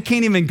Carmel. They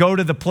can't even go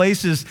to the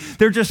places.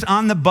 They're just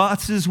on the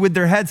buses with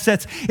their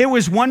headsets. It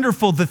was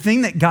wonderful. The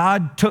thing that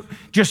God took,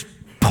 just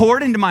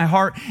poured into my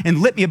heart and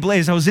lit me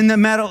ablaze. I was in the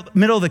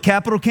middle of the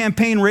capital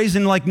campaign,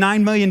 raising like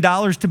 $9 million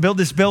to build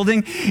this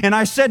building. And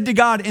I said to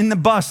God in the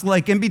bus,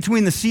 like in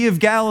between the Sea of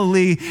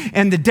Galilee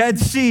and the Dead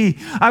Sea,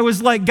 I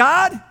was like,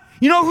 God,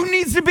 you know who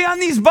needs to be on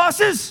these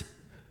buses?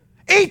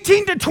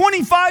 18 to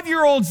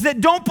 25-year-olds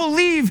that don't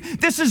believe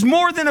this is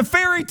more than a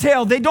fairy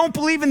tale. They don't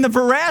believe in the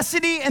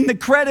veracity and the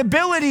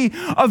credibility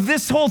of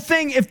this whole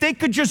thing. If they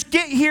could just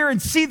get here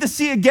and see the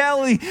Sea of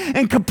Galilee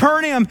and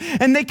Capernaum,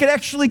 and they could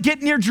actually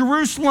get near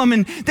Jerusalem,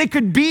 and they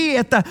could be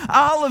at the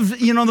Olives,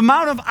 the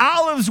Mount of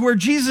Olives where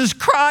Jesus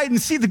cried,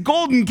 and see the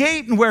Golden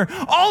Gate, and where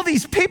all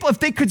these people, if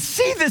they could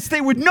see this,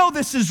 they would know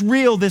this is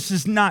real. This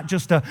is not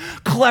just a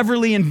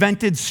cleverly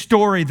invented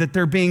story that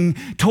they're being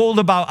told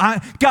about.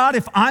 God,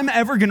 if I'm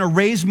ever going to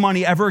raise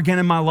money ever again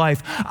in my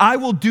life, I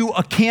will do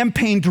a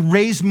campaign to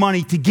raise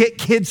money to get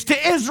kids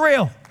to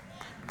Israel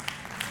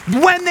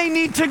when they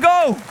need to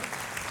go.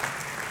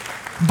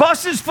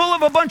 Buses full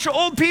of a bunch of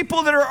old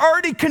people that are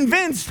already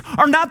convinced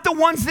are not the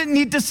ones that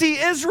need to see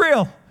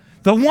Israel.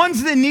 The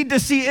ones that need to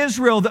see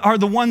Israel are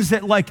the ones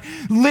that, like,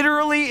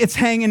 literally it's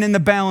hanging in the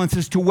balance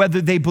as to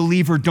whether they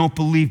believe or don't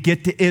believe.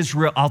 Get to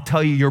Israel. I'll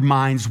tell you, your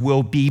minds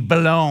will be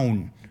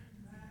blown.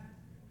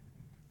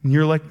 And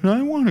you're like, no,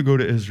 I want to go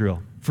to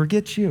Israel.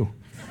 Forget you.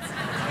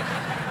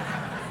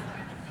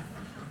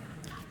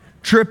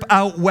 Trip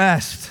out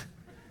west.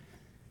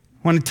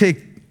 Want to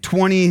take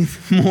 20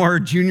 more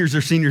juniors or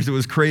seniors. It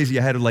was crazy.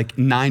 I had like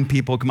 9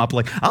 people come up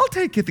like, I'll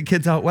take the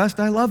kids out west.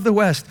 I love the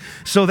West.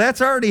 So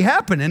that's already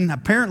happening.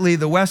 Apparently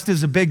the West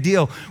is a big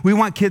deal. We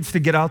want kids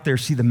to get out there,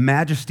 see the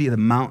majesty of the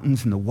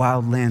mountains and the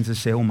wild lands, and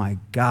say, oh my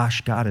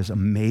gosh, God is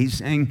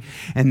amazing.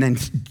 And then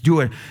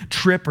do a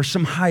trip or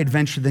some high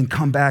adventure, then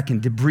come back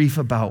and debrief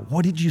about,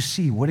 what did you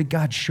see? What did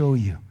God show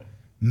you?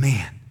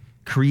 Man,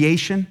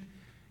 creation,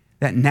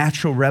 that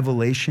natural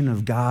revelation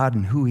of God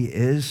and who he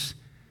is.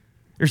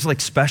 There's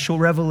like special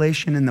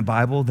revelation in the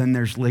Bible, then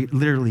there's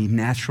literally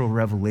natural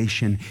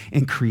revelation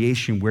in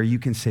creation where you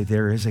can say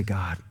there is a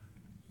God.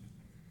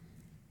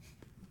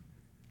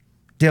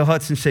 Dale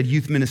Hudson said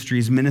youth ministry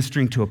is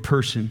ministering to a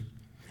person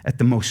at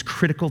the most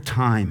critical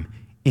time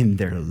in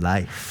their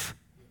life.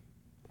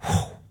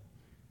 Whew.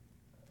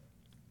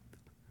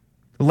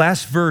 The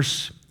last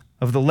verse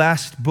of the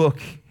last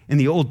book in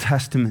the Old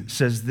Testament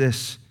says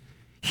this: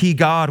 he,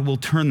 God, will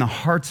turn the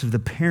hearts of the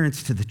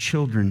parents to the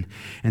children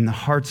and the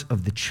hearts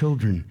of the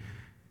children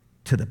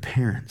to the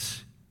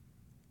parents.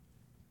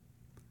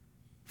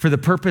 For the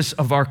purpose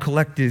of our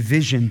collective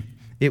vision,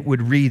 it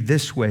would read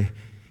this way: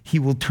 he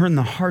will turn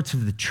the hearts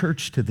of the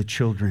church to the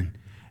children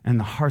and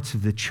the hearts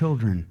of the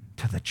children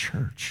to the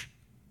church.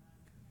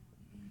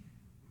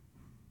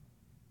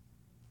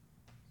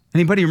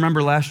 Anybody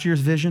remember last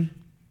year's vision?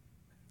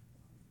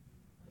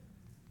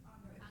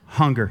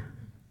 Hunger.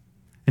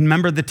 And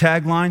remember the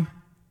tagline?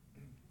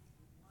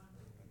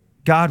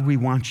 God, we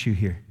want you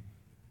here.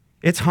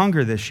 It's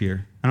hunger this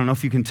year. I don't know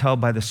if you can tell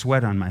by the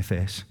sweat on my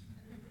face.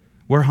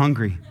 We're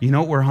hungry. You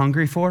know what we're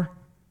hungry for?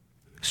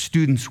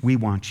 Students, we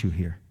want you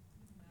here.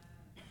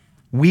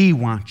 We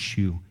want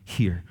you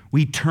here.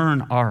 We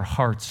turn our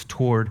hearts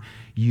toward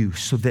you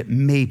so that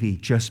maybe,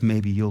 just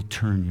maybe, you'll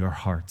turn your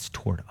hearts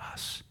toward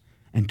us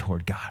and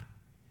toward God.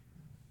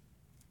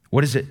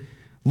 What does it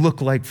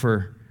look like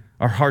for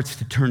our hearts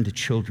to turn to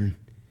children?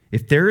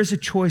 If there is a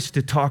choice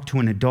to talk to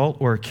an adult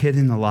or a kid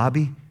in the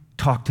lobby,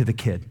 talk to the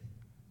kid.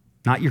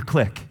 Not your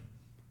clique.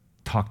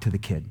 Talk to the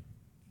kid.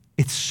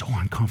 It's so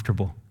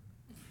uncomfortable.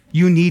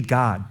 You need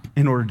God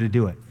in order to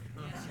do it.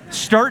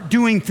 Start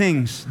doing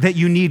things that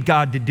you need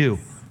God to do.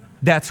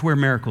 That's where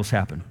miracles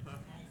happen.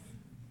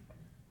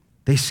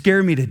 They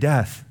scare me to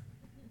death.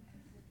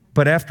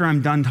 But after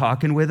I'm done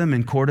talking with them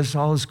and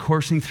cortisol is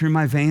coursing through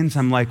my veins,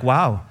 I'm like,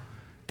 wow,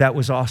 that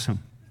was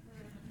awesome.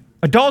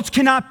 Adults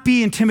cannot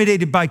be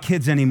intimidated by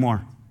kids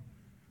anymore.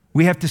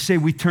 We have to say,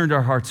 we turned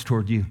our hearts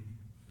toward you.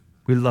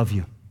 We love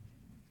you.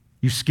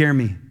 You scare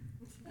me,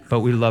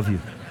 but we love you.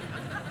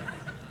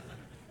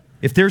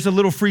 If there's a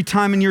little free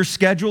time in your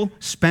schedule,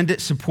 spend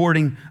it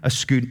supporting a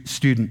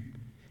student.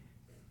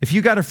 If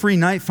you got a free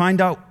night, find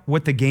out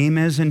what the game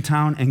is in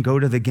town and go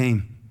to the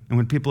game. And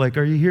when people are like,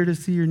 are you here to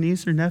see your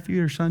niece or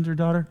nephew or sons or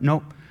daughter?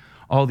 Nope.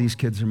 All these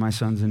kids are my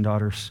sons and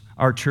daughters.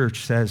 Our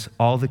church says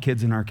all the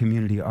kids in our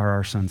community are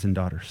our sons and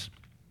daughters.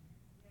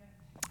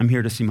 I'm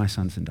here to see my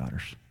sons and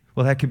daughters.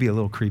 Well, that could be a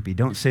little creepy.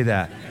 Don't say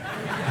that.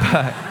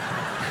 But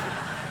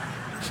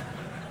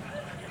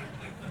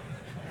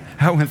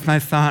that was my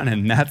son,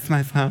 and that's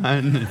my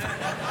son.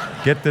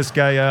 Get this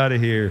guy out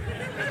of here.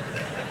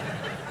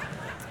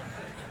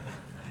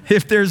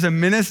 If there's a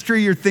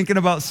ministry you're thinking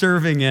about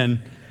serving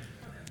in,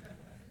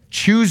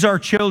 choose our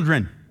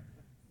children.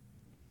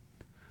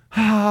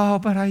 Oh,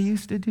 but I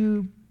used to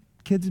do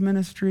kids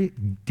ministry.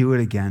 Do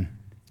it again.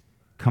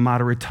 Come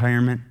out of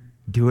retirement,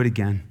 do it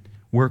again.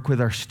 Work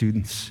with our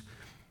students.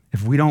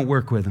 If we don't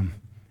work with them,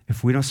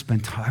 if we don't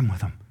spend time with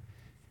them,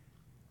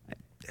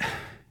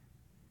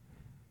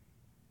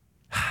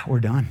 we're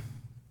done.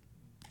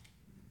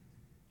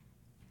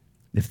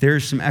 If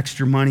there's some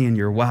extra money in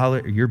your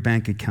wallet or your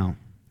bank account,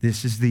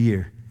 this is the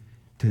year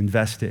to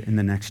invest it in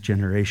the next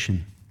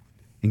generation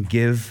and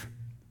give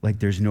like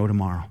there's no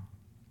tomorrow.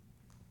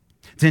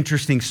 It's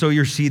interesting. Sow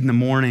your seed in the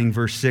morning,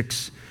 verse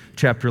 6,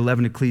 chapter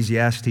 11,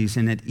 Ecclesiastes,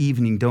 and at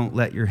evening, don't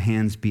let your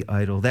hands be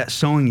idle. That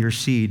sowing your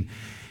seed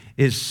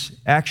is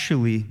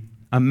actually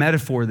a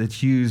metaphor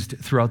that's used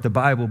throughout the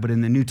Bible, but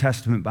in the New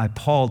Testament by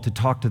Paul to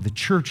talk to the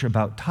church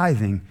about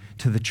tithing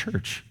to the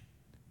church.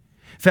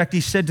 In fact,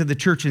 he said to the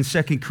church in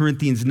 2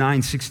 Corinthians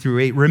 9, 6 through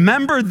 8,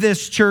 remember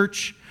this,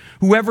 church,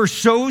 whoever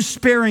sows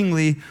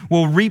sparingly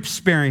will reap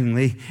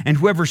sparingly, and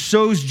whoever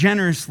sows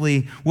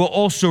generously will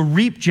also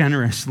reap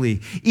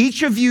generously.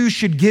 Each of you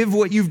should give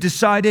what you've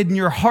decided in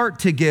your heart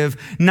to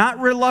give, not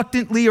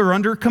reluctantly or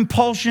under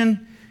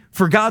compulsion,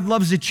 for God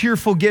loves a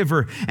cheerful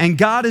giver, and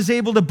God is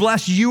able to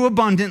bless you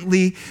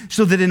abundantly,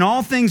 so that in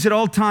all things at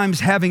all times,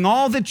 having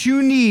all that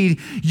you need,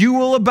 you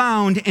will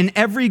abound in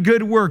every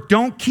good work.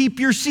 Don't keep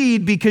your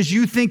seed because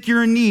you think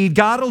you're in need.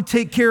 God will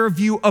take care of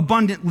you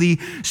abundantly.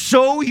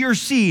 Sow your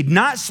seed,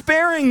 not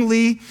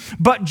sparingly,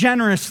 but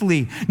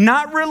generously,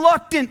 not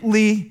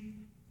reluctantly,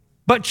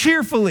 but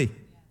cheerfully.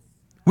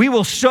 We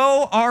will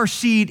sow our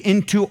seed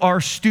into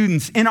our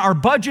students. In our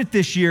budget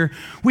this year,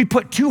 we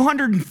put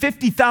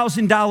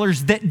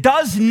 $250,000 that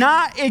does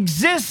not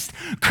exist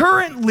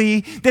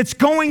currently that's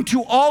going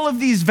to all of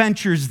these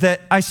ventures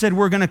that I said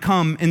we're going to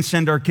come and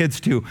send our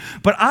kids to.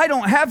 But I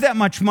don't have that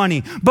much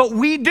money, but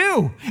we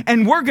do.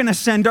 And we're going to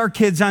send our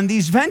kids on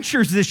these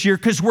ventures this year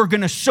because we're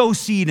going to sow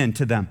seed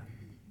into them.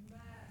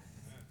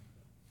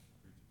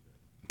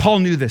 Paul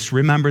knew this.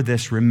 Remember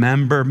this.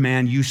 Remember,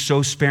 man, you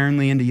sow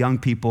sparingly into young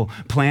people.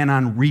 Plan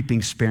on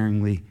reaping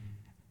sparingly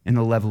in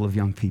the level of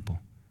young people.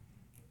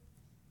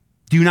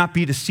 Do not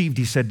be deceived,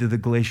 he said to the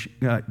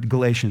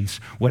Galatians.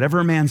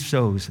 Whatever a man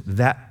sows,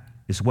 that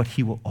is what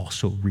he will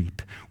also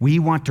reap. We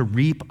want to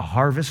reap a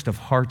harvest of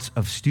hearts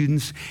of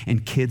students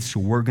and kids, so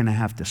we're going to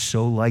have to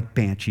sow like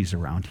banshees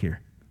around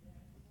here.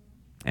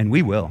 And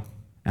we will.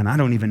 And I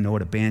don't even know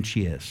what a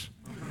banshee is.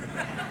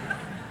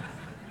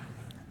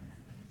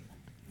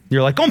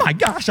 You're like, oh my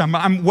gosh,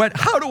 I'm what?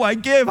 How do I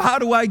give? How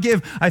do I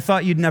give? I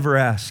thought you'd never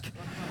ask.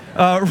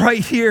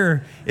 Right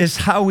here is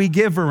how we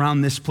give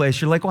around this place.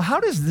 You're like, well, how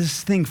does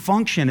this thing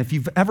function? If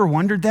you've ever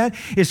wondered that,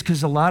 it's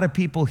because a lot of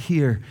people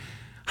here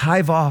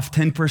hive off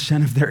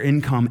 10% of their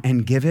income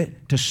and give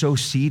it to sow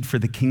seed for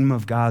the kingdom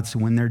of God. So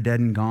when they're dead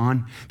and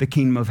gone, the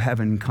kingdom of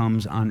heaven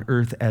comes on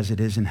earth as it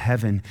is in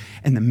heaven,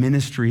 and the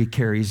ministry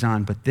carries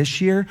on. But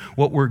this year,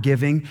 what we're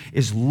giving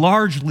is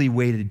largely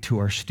weighted to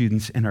our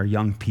students and our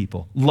young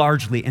people,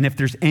 largely. And if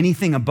there's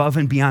anything above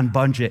and beyond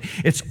budget,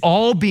 it's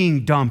all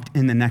being dumped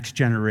in the next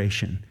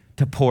generation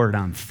to pour it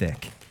on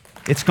thick.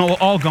 It's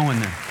all going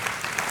there.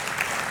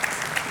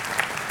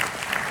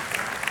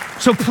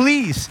 So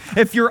please,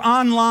 if you're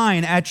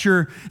online at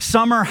your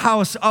summer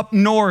house up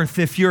north,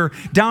 if you're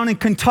down in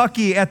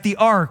Kentucky at the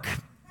Ark,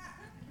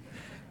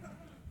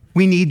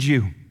 we need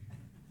you.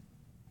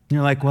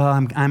 You're like, well,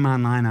 I'm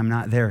online, I'm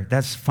not there.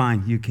 That's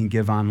fine, you can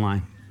give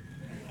online.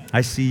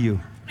 I see you.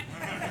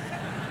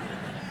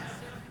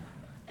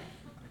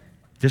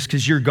 Just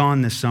because you're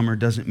gone this summer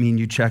doesn't mean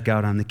you check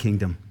out on the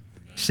kingdom.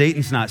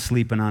 Satan's not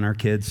sleeping on our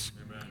kids.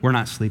 We're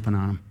not sleeping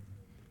on them.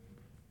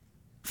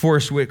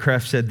 Forrest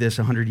Whitcraft said this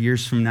 100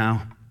 years from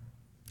now,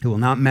 it will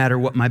not matter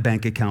what my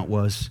bank account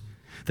was,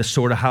 the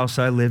sort of house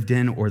I lived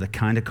in, or the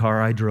kind of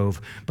car I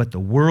drove, but the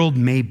world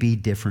may be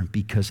different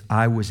because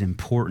I was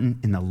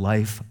important in the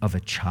life of a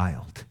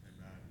child.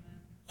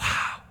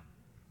 Wow.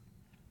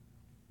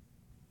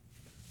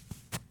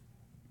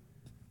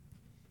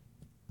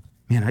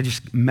 Man, I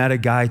just met a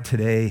guy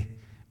today,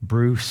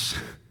 Bruce.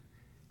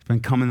 He's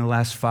been coming the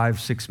last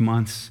 5-6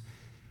 months.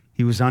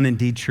 He was on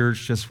Indeed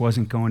Church, just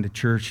wasn't going to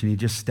church, and he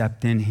just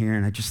stepped in here,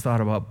 and I just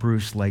thought about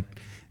Bruce, like,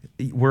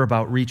 we're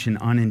about reaching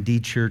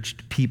un-Indeed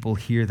churched people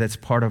here. That's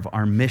part of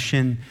our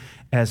mission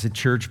as a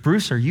church.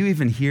 Bruce, are you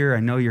even here? I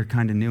know you're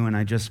kind of new, and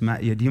I just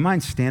met you. Do you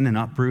mind standing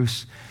up,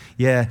 Bruce?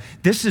 Yeah,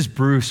 this is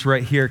Bruce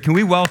right here. Can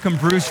we welcome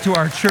Bruce to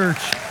our church?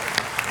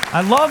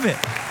 I love it.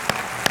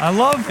 I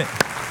love it.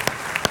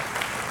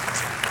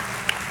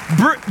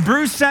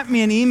 Bruce sent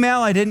me an email.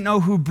 I didn't know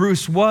who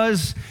Bruce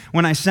was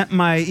when I sent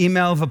my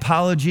email of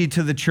apology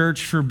to the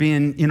church for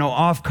being,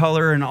 off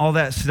color and all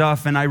that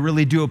stuff. And I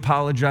really do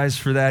apologize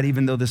for that,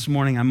 even though this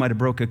morning I might have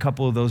broke a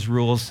couple of those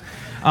rules.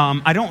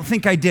 I don't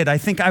think I did. I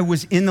think I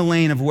was in the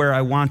lane of where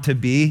I want to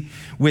be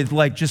with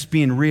just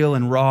being real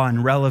and raw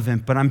and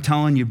relevant. But I'm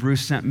telling you,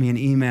 Bruce sent me an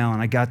email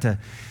and I got to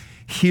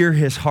hear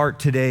his heart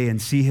today and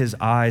see his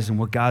eyes and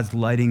what God's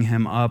lighting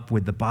him up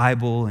with the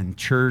Bible and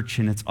church,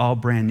 and it's all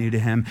brand new to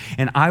him.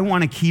 And I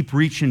want to keep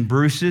reaching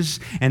Bruce's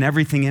and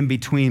everything in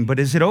between. But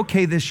is it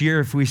okay this year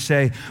if we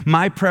say,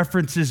 my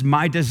preferences,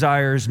 my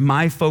desires,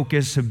 my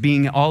focus of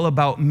being all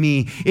about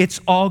me, it's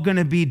all going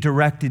to be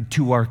directed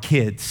to our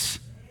kids.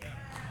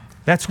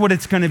 That's what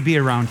it's going to be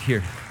around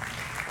here.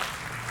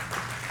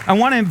 I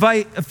want to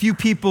invite a few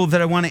people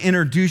that I want to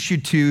introduce you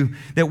to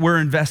that we're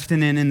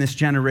investing in this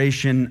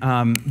generation.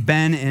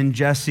 Ben and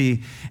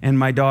Jesse and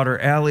my daughter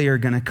Allie are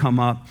going to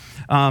come up.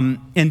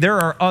 And there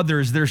are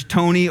others. There's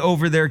Tony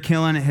over there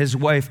killing it, his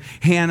wife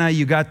Hannah.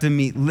 You got to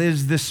meet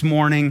Liz this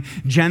morning.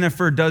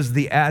 Jennifer does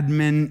the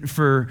admin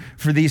for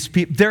these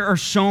people. There are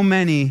so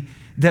many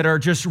that are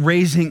just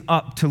raising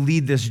up to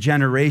lead this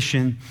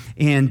generation.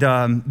 And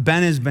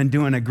Ben has been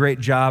doing a great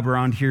job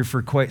around here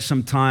for quite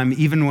some time.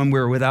 Even when we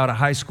were without a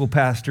high school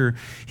pastor,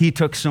 he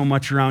took so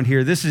much around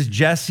here. This is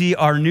Jesse,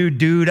 our new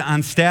dude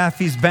on staff.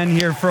 He's been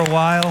here for a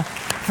while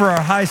for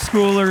our high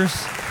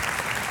schoolers.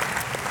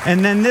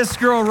 And then this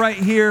girl right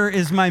here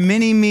is my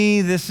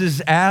mini-me. This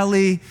is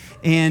Allie.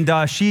 And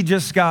she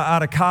just got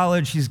out of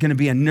college. She's going to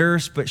be a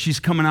nurse, but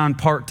she's coming on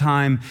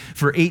part-time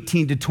for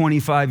 18 to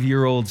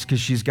 25-year-olds because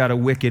she's got a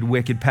wicked,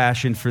 wicked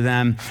passion for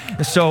them.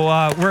 So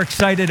we're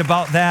excited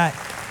about that.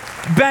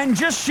 Ben,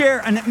 just share,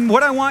 and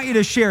what I want you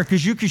to share,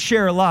 because you could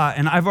share a lot,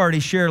 and I've already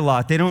shared a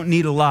lot. They don't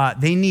need a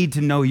lot. They need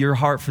to know your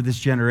heart for this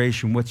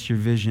generation. What's your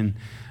vision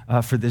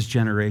for this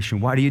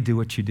generation? Why do you do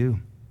what you do?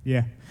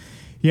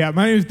 Yeah,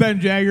 my name is Ben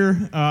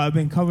Jagger. I've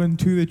been coming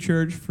to the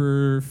church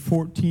for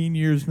 14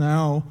 years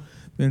now.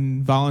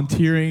 Been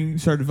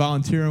started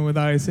volunteering with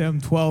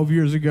ISM 12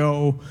 years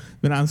ago.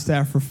 Been on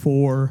staff for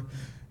 4.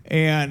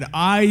 And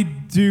I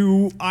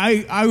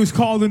was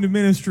called into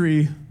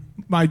ministry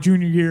my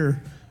junior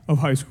year of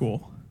high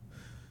school.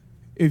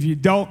 If you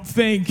don't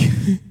think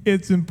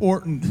it's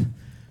important,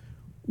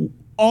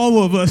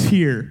 all of us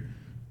here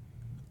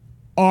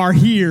are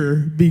here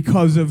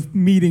because of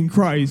meeting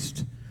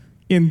Christ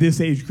in this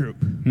age group.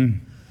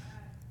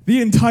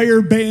 The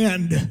entire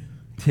band,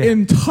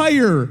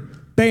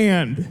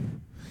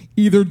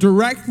 either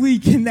directly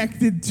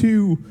connected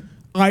to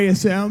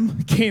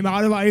ISM, came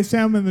out of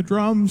ISM and the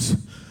drums,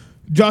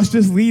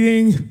 Justice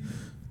leading,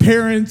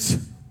 parents,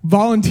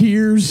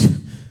 volunteers.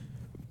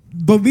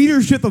 The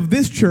leadership of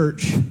this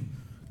church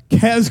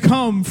has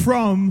come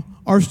from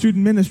our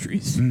student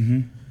ministries.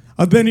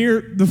 I've been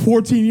here the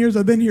 14 years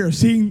I've been here,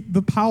 seeing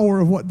the power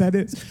of what that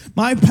is.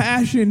 My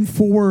passion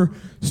for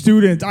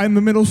students, I'm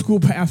the middle school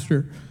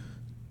pastor,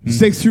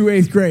 6th through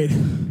 8th grade.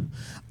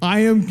 I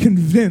am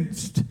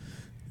convinced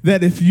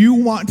that if you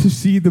want to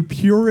see the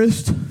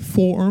purest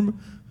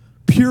form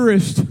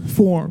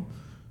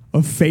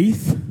of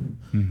faith,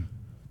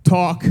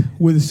 talk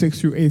with a 6th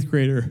through 8th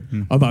grader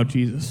about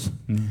Jesus.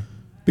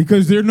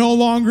 Because they're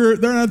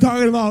not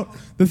talking about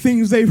the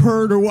things they've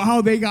heard or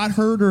how they got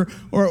hurt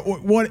or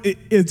what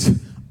it's.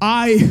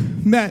 I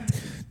met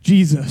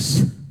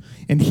Jesus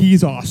and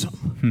he's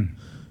awesome.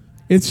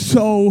 It's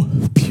so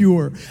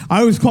pure.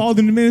 I was called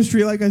into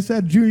ministry, like I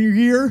said, junior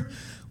year,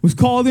 was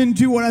called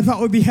into what I thought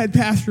would be head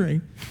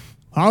pastoring.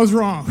 I was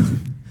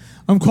wrong.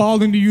 I'm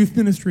called into youth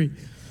ministry.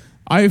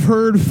 I've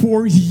heard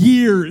for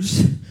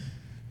years,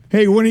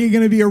 hey, when are you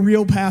going to be a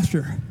real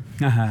pastor?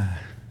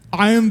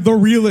 I am the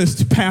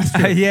realest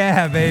pastor.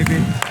 Yeah, baby.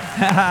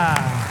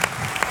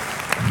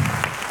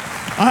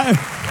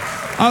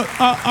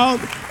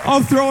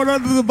 I'll throw it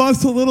under the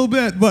bus a little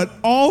bit, but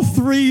all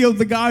 3 of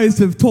the guys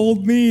have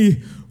told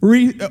me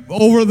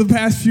over the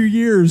past few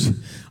years,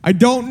 I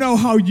don't know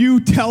how you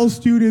tell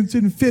students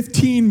in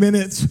 15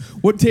 minutes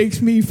what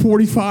takes me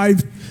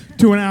 45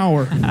 to an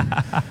hour.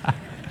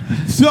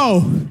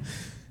 So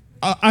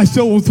I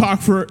still will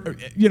talk for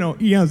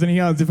eons and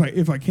eons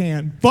if I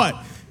can, but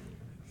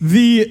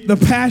the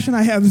passion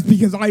I have is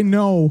because I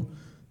know,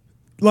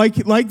 like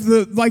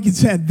it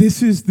said,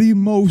 this is the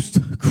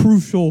most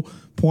crucial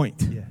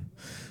point. Yeah.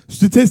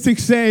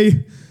 Statistics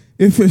say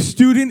if a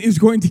student is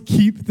going to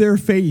keep their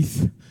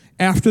faith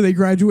after they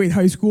graduate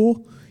high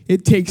school,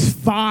 it takes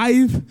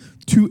 5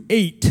 to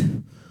 8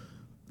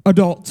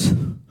 adults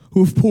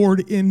who have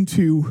poured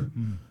into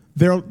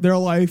their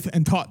life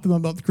and taught them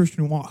about the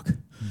Christian walk.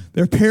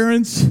 Their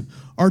parents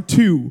are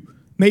 2,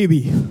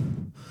 maybe.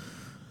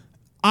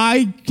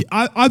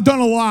 I've done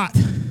a lot,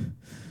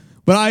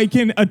 but I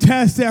can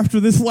attest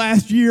after this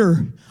last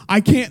year, I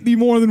can't be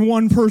more than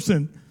 1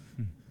 person.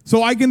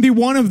 So I can be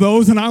one of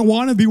those, and I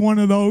want to be one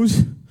of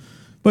those,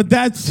 but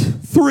that's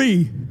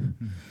 3,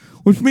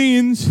 which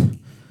means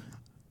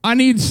I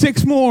need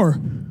 6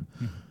 more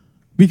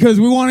because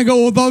we want to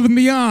go above and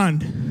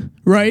beyond,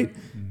 right?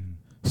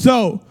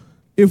 So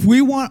if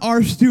we want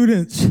our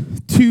students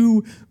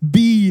to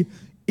be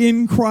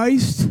in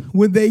Christ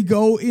when they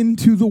go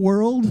into the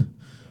world,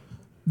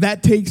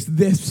 that takes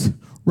this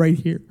right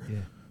here. Yeah.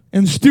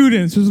 And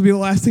students, this will be the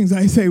last things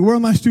I say. Where are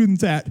my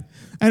students at?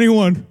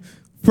 Anyone?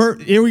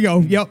 Here we go.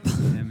 Yep.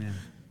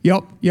 Yeah,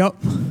 Yep.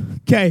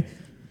 Okay.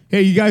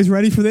 Hey, you guys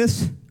ready for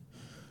this?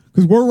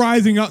 Because we're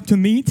rising up to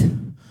meet.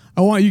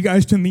 I want you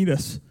guys to meet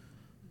us.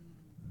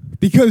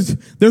 Because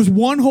there's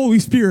one Holy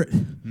Spirit.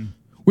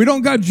 We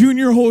don't got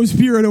junior Holy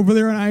Spirit over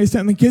there in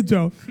ISM and Kids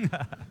Zone.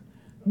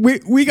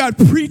 we got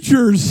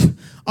preachers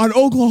on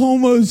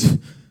Oklahoma's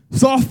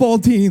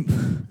softball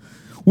team.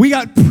 We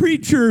got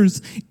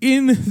preachers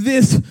in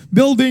this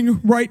building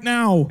right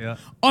now,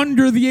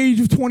 under the age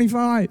of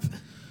 25.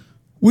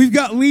 We've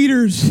got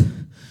leaders.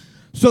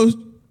 So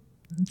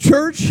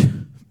church,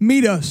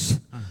 meet us.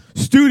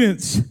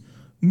 Students,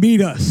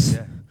 meet us.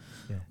 Yeah.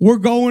 We're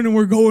going and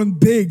we're going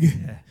big.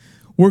 Yeah.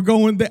 We're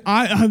going.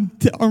 I'm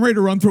ready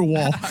to run through a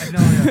wall. I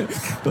know.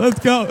 Let's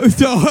go.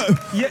 So,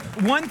 yeah,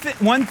 one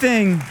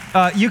thing.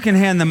 You can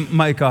hand the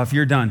mic off.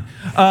 You're done.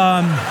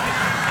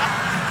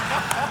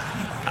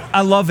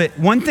 I love it.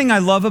 One thing I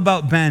love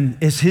about Ben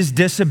is his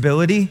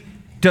disability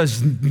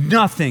does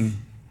nothing.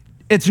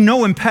 It's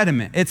no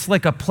impediment. It's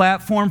like a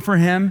platform for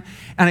him.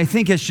 And I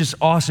think it's just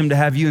awesome to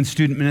have you in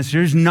student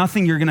ministry. There's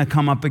nothing you're going to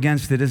come up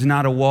against that is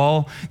not a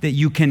wall that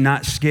you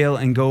cannot scale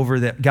and go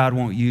over that God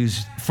won't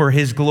use for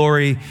his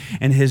glory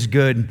and his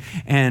good.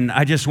 And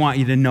I just want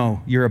you to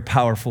know you're a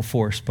powerful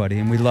force, buddy.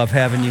 And we love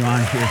having you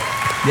on here.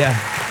 Yeah.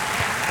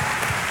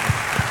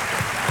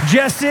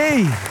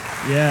 Jesse.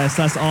 Yes,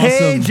 that's awesome.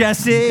 Hey,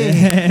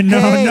 Jesse.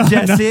 No,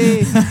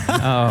 Jesse.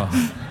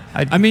 Oh.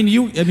 I mean,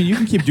 you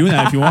can keep doing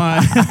that if you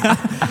want.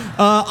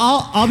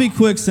 I'll be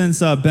quick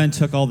since Ben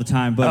took all the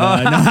time, but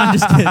no, I'm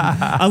just kidding.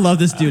 I love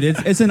this dude.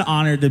 It's an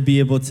honor to be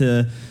able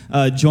to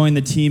join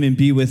the team and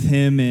be with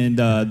him and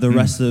the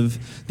rest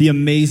of the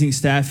amazing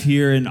staff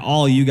here and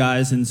all you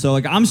guys. And so,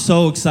 I'm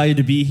so excited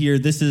to be here.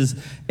 This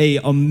is a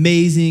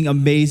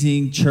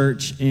amazing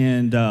church.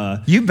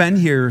 And you've been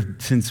here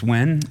since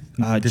when?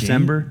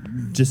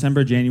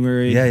 December,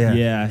 January.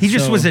 Yeah. He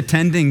just was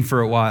attending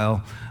for a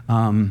while.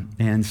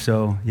 And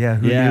so,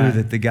 who knew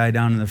that the guy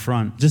down in the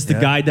front? Just the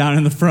guy down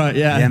in the front,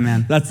 Yeah,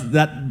 man.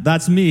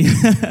 That's me.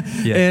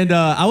 Yeah. And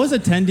I was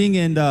attending,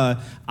 and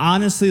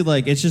honestly,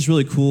 it's just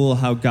really cool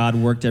how God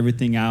worked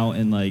everything out,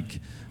 and and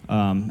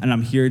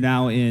I'm here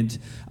now. And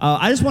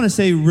I just want to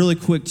say really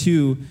quick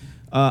too,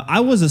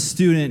 I was a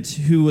student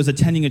who was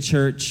attending a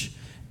church.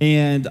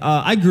 And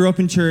I grew up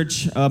in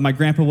church. My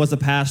grandpa was a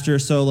pastor,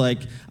 so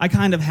I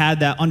kind of had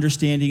that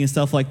understanding and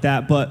stuff like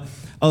that. But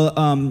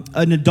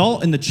an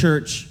adult in the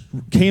church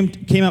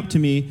came up to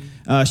me.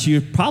 She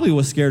probably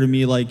was scared of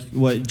me, like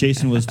what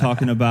Jason was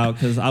talking about,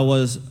 because I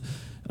was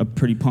a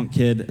pretty punk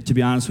kid, to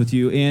be honest with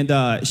you.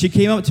 And she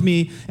came up to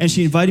me and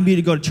she invited me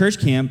to go to church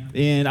camp.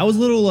 And I was a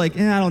little I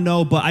don't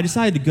know, but I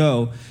decided to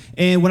go.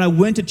 And when I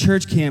went to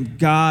church camp,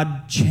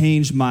 God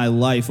changed my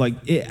life.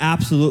 It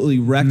absolutely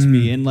wrecked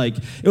me. And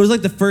it was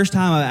the first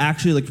time I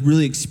actually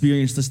really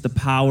experienced the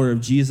power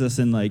of Jesus.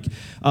 And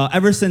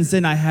ever since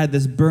then, I had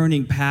this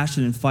burning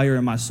passion and fire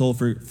in my soul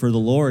for the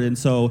Lord. And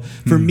so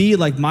for me,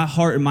 my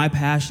heart and my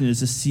passion is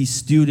to see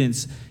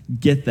students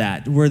get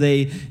that, where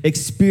they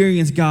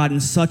experience God in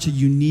such a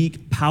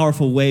unique,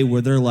 powerful way, where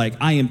they're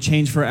I am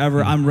changed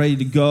forever. I'm ready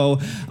to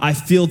go. I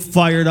feel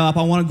fired up.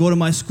 I want to go to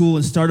my school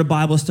and start a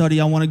Bible study.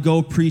 I want to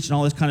go preach and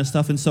all this kind of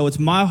stuff. And so it's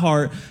my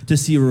heart to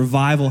see a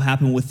revival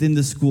happen within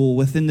the school,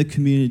 within the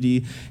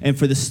community, and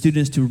for the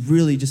students to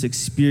really just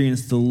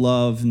experience the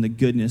love and the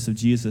goodness of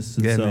Jesus.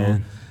 And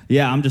man.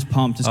 Yeah, I'm just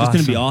pumped. It's just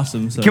going to be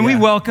awesome. So, Can we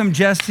welcome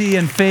Jesse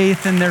and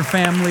Faith and their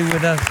family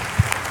with us?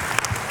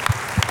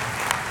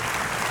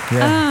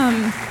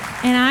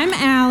 And I'm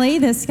Allie,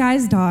 this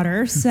guy's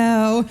daughter,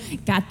 so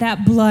got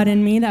that blood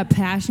in me, that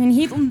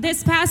passion.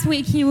 This past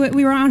week, we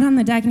were out on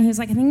the deck, and he was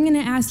like, I think I'm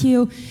going to ask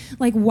you,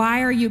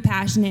 why are you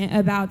passionate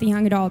about the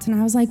young adults? And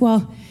I was like,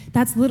 well,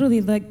 that's literally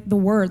the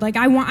word.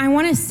 I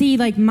want to see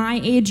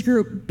my age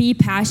group be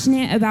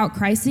passionate about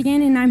Christ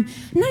again. And I'm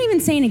not even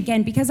saying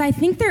again, because I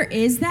think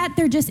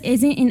there just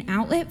isn't an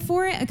outlet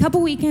for it. A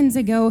couple weekends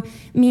ago,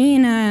 me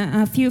and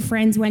a few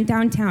friends went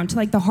downtown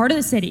to the heart of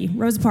the city,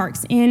 Rosa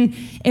Parks, and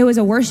it was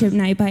a worship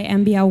night by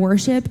MBL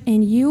Worship.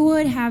 And you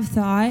would have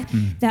thought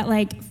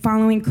that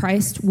following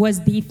Christ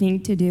was the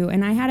thing to do.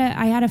 And I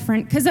had a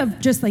friend, because of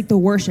just the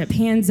worship,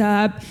 hands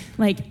up,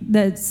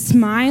 the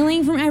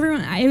smiling from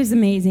everyone. It was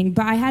amazing.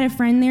 But I had a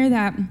friend there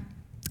that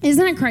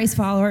isn't a Christ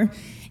follower,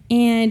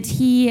 and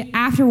he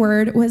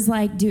afterward was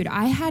like, dude,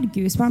 I had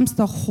goosebumps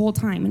the whole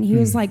time. And he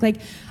was like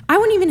I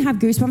wouldn't even have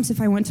goosebumps if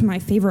I went to my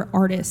favorite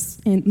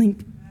artist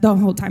and the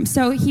whole time.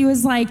 So he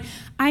was like,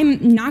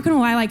 I'm not gonna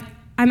lie,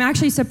 I'm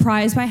actually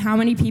surprised by how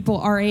many people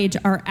our age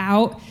are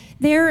out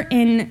there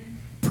and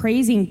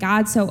praising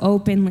God so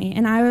openly.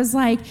 And I was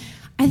like,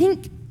 I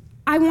think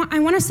I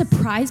want to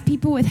surprise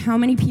people with how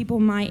many people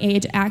my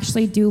age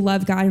actually do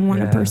love God and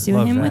want to pursue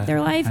Him with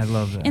their life. I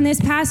love that. And this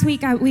past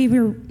week, we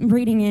were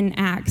reading in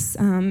Acts,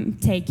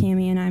 Tay,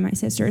 Cammie, and I, my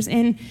sisters.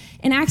 And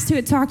in Acts 2,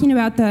 it's talking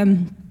about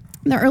the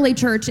early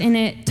church, and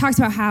it talks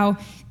about how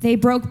they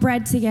broke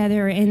bread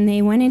together, and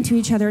they went into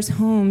each other's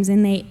homes,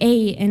 and they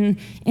ate, and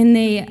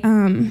they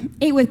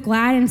ate with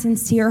glad and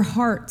sincere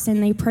hearts,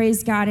 and they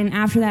praised God. And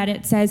after that,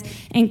 it says,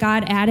 and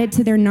God added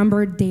to their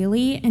number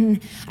daily.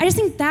 And I just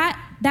think that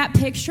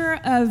picture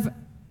of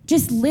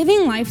just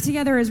living life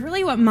together is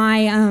really what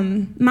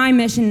my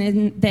mission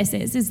in this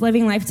is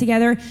living life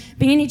together,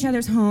 being in each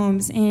other's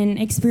homes, and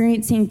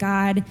experiencing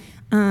God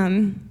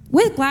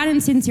with glad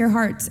and sincere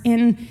hearts.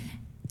 And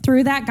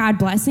through that, God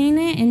blessing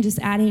it and just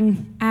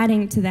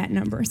adding to that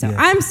number. So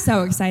I'm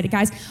so excited,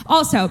 guys.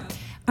 Also,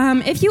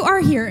 if you are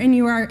here and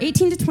you are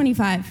 18 to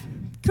 25,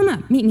 come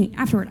up, meet me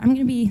afterward. I'm going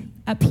to be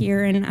up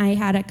here. And I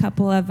had a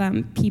couple of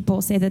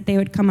people say that they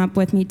would come up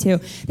with me too.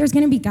 There's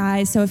going to be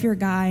guys. So if you're a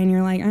guy and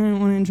you're like, I don't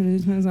want to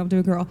introduce myself to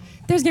a girl,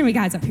 there's going to be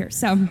guys up here.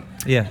 So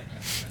Yeah,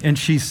 and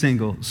she's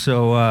single.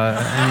 So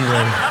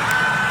anyway.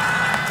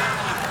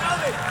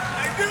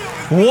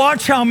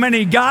 Watch how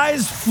many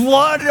guys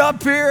flood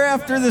up here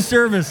after the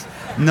service.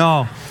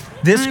 No,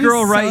 this I'm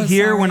girl so right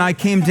here, sorry. when I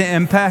came to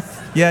Impact,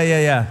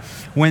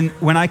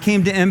 When I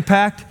came to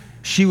Impact,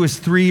 she was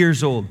 3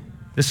 years old.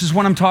 This is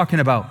what I'm talking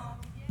about.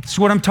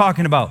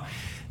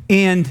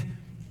 And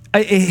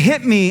it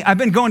hit me. I've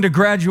been going to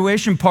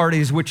graduation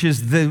parties, which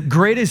is the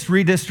greatest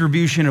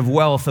redistribution of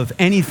wealth of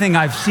anything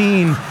I've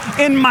seen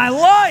in my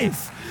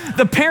life.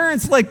 The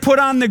parents put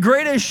on the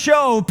greatest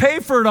show, pay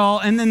for it all,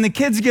 and then the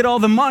kids get all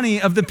the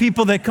money of the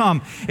people that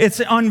come. It's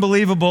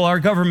unbelievable. Our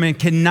government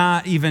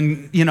cannot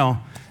even,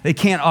 they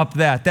can't up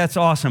that. That's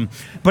awesome.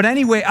 But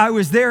anyway, I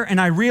was there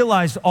and I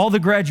realized all the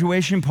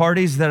graduation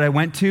parties that I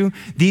went to,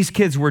 these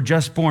kids were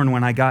just born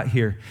when I got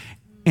here.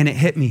 And it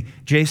hit me,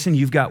 Jason,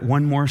 you've got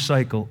one more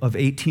cycle of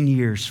 18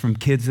 years from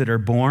kids that are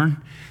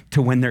born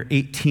to when they're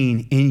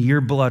 18 in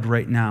your blood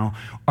right now.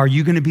 Are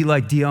you going to be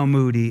like D.L.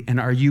 Moody, and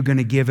are you going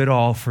to give it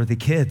all for the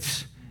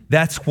kids?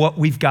 That's what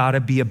we've got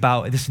to be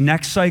about. This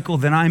next cycle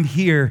that I'm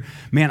here,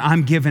 man,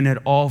 I'm giving it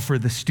all for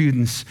the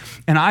students.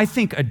 And I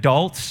think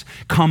adults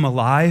come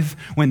alive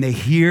when they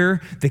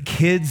hear the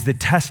kids, the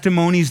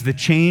testimonies, the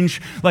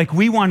change.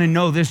 We want to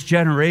know this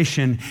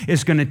generation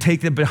is going to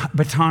take the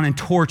baton and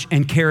torch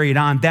and carry it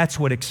on. That's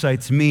what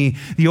excites me.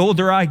 The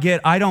older I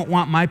get, I don't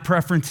want my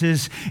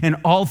preferences and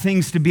all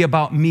things to be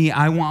about me.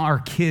 I want our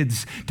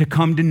kids to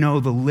come to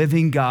know the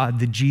living God,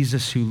 the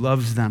Jesus who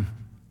loves them.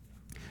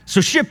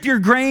 So ship your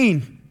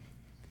grain.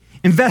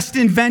 Invest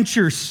in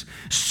ventures,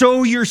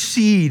 sow your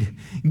seed,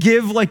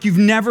 give like you've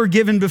never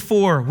given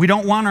before. We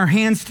don't want our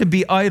hands to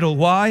be idle.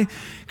 Why?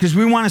 Because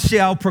we want to say,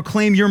 I'll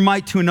proclaim your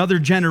might to another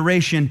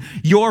generation,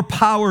 your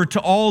power to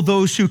all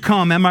those who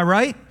come. Am I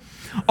right?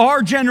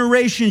 Our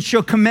generation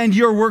shall commend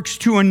your works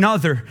to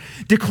another,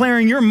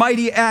 declaring your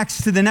mighty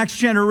acts to the next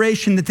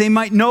generation, that they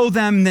might know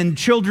them, then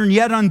children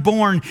yet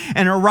unborn,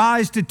 and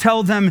arise to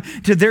tell them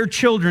to their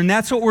children.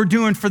 That's what we're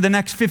doing for the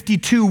next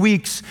 52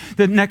 weeks,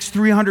 the next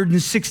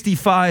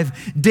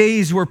 365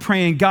 days. We're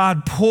praying,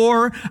 God,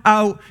 pour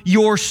out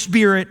your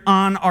Spirit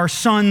on our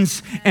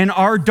sons and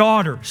our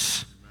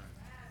daughters.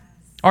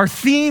 Our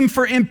theme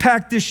for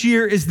Impact this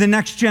year is the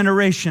next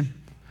generation.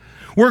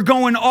 We're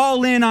going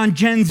all in on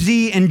Gen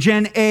Z and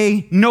Gen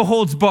A, no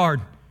holds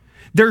barred.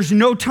 There's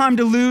no time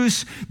to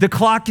lose. The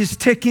clock is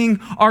ticking.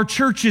 Our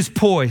church is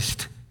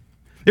poised.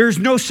 There's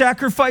no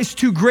sacrifice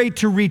too great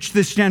to reach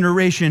this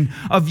generation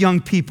of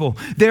young people.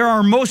 They're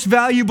our most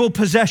valuable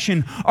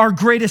possession, our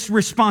greatest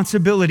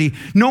responsibility.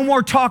 No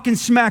more talking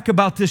smack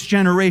about this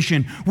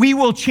generation. We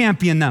will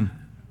champion them.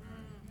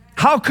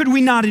 How could we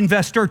not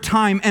invest our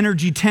time,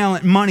 energy,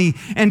 talent, money,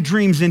 and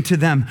dreams into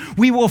them?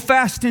 We will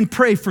fast and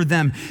pray for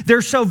them.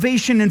 Their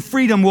salvation and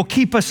freedom will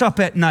keep us up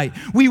at night.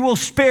 We will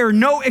spare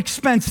no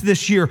expense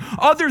this year.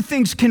 Other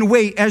things can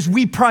wait as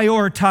we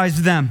prioritize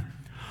them.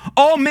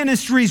 All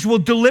ministries will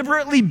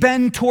deliberately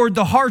bend toward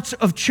the hearts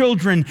of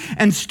children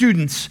and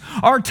students.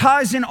 Our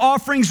tithes and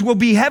offerings will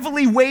be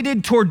heavily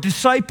weighted toward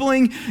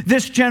discipling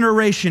this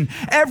generation.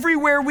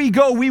 Everywhere we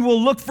go, we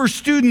will look for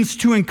students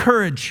to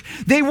encourage.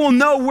 They will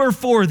know we're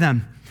for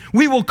them.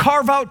 We will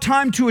carve out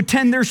time to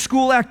attend their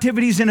school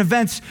activities and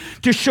events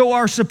to show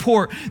our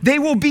support. They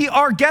will be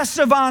our guests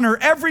of honor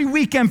every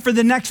weekend for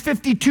the next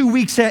 52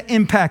 weeks at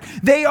Impact.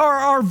 They are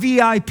our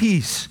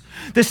VIPs.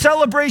 The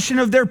celebration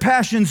of their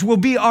passions will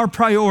be our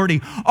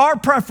priority. Our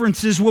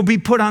preferences will be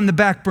put on the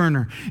back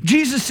burner.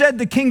 Jesus said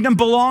the kingdom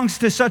belongs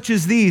to such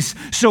as these,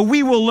 so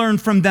we will learn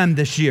from them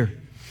this year.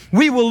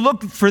 We will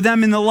look for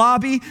them in the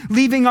lobby,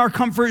 leaving our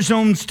comfort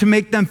zones to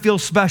make them feel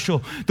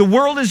special. The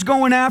world is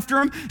going after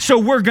them, so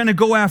we're going to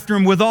go after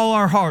them with all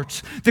our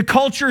hearts. The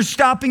culture is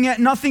stopping at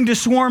nothing to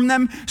swarm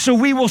them, so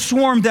we will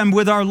swarm them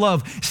with our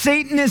love.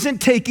 Satan isn't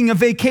taking a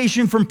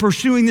vacation from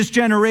pursuing this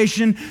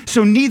generation,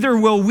 so neither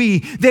will we.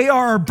 They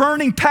are our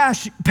burning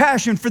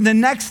passion for the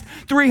next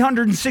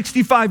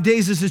 365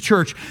 days as a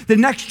church. The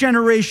next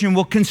generation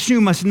will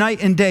consume us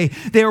night and day.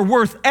 They are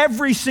worth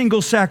every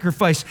single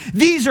sacrifice.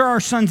 These are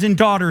our sons and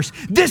daughters.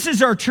 This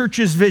is our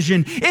church's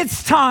vision.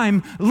 It's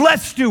time.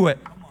 Let's do it.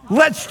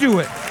 Let's do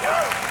it.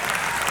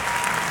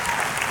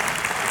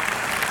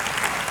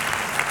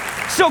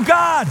 So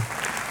God,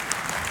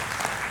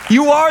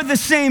 you are the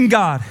same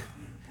God,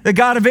 the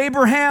God of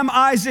Abraham,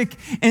 Isaac,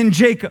 and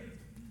Jacob,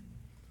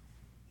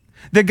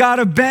 the God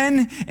of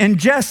Ben and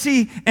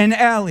Jesse and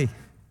Allie.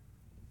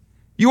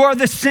 You are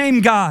the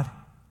same God.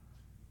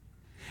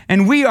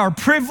 And we are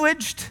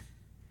privileged,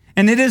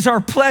 and it is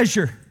our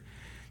pleasure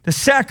to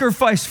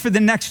sacrifice for the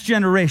next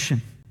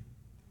generation.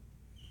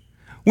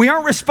 We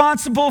aren't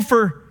responsible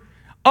for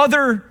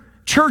other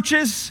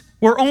churches.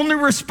 We're only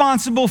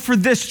responsible for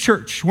this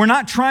church. We're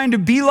not trying to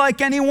be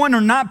like anyone or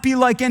not be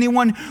like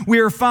anyone. We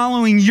are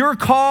following your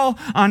call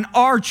on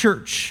our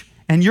church.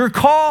 And your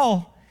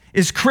call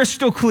is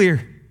crystal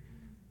clear.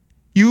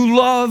 You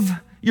love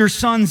your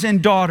sons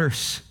and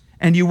daughters,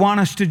 and you want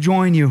us to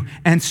join you,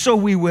 and so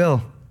we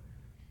will.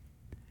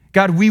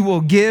 God, we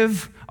will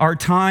give our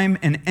time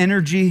and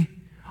energy,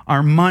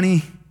 our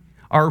money,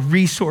 our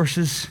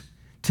resources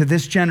to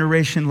this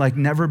generation like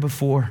never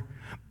before.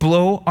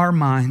 Blow our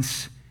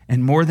minds,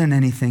 and more than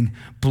anything,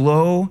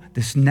 blow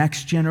this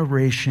next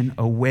generation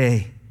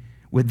away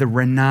with the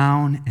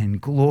renown and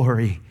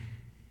glory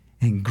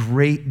and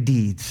great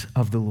deeds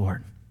of the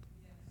Lord.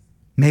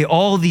 May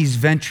all these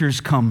ventures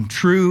come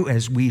true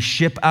as we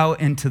ship out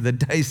into the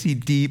dicey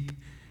deep.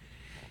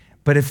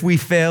 But if we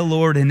fail,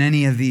 Lord, in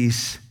any of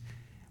these,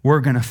 we're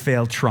going to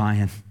fail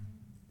trying.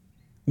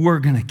 We're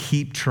going to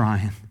keep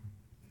trying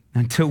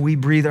until we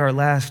breathe our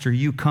last or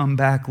you come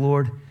back,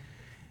 Lord.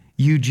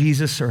 You,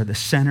 Jesus, are the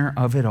center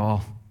of it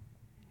all.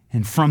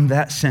 And from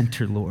that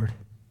center, Lord,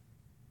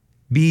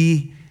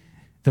 be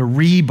the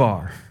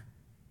rebar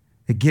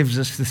that gives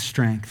us the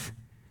strength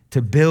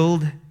to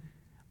build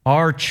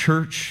our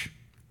church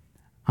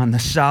on the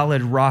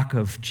solid rock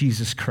of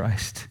Jesus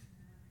Christ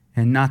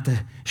and not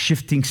the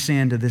shifting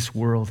sand of this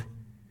world,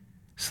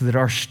 so that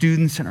our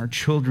students and our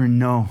children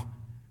know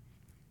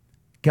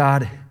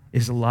God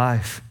is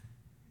alive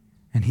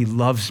and he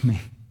loves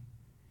me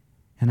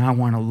and I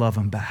want to love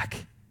him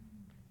back.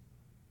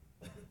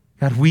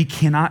 God, we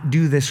cannot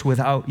do this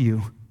without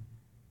you.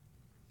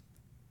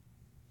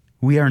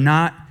 We are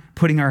not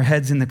putting our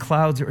heads in the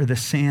clouds or the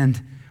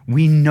sand.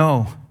 We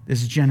know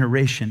this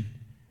generation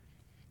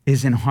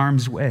is in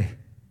harm's way.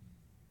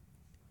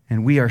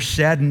 And we are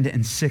saddened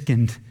and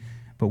sickened,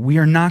 but we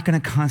are not going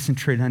to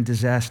concentrate on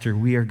disaster.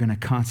 We are going to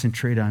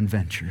concentrate on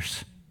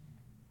ventures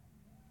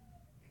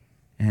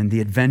and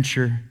the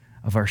adventure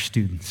of our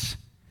students.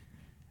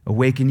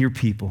 Awaken your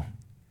people.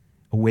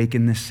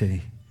 Awaken this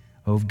city.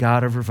 Oh,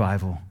 God of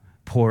revival,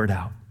 pour it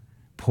out.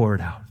 Pour it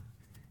out.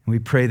 And we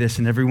pray this,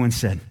 and everyone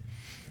said,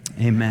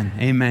 amen.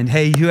 Amen.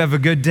 Hey, you have a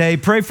good day.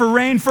 Pray for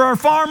rain for our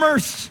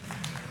farmers.